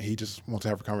and he just wants to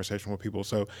have a conversation with people.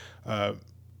 So I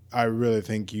really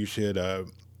think you should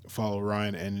follow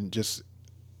Ryan and just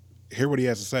hear what he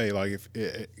has to say. Like,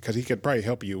 because he could probably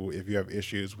help you if you have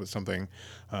issues with something.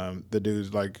 The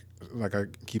dude's like I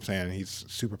keep saying, he's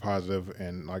super positive,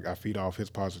 and like I feed off his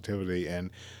positivity,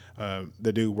 and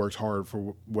the dude works hard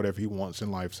for whatever he wants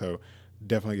in life. So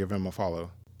definitely give him a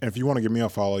follow. And if you want to give me a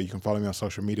follow, you can follow me on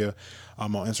social media.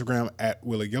 I'm on Instagram at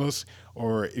Willie Gillis.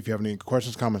 Or if you have any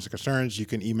questions, comments, or concerns, you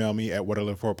can email me at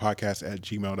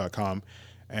whatiliveforpodcast@gmail.com.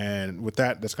 And with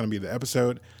that, that's going to be the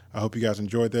episode. I hope you guys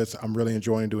enjoyed this. I'm really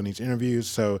enjoying doing these interviews.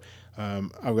 So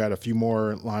I've got a few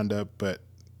more lined up, but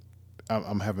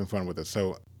I'm having fun with it.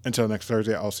 So until next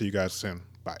Thursday, I'll see you guys soon.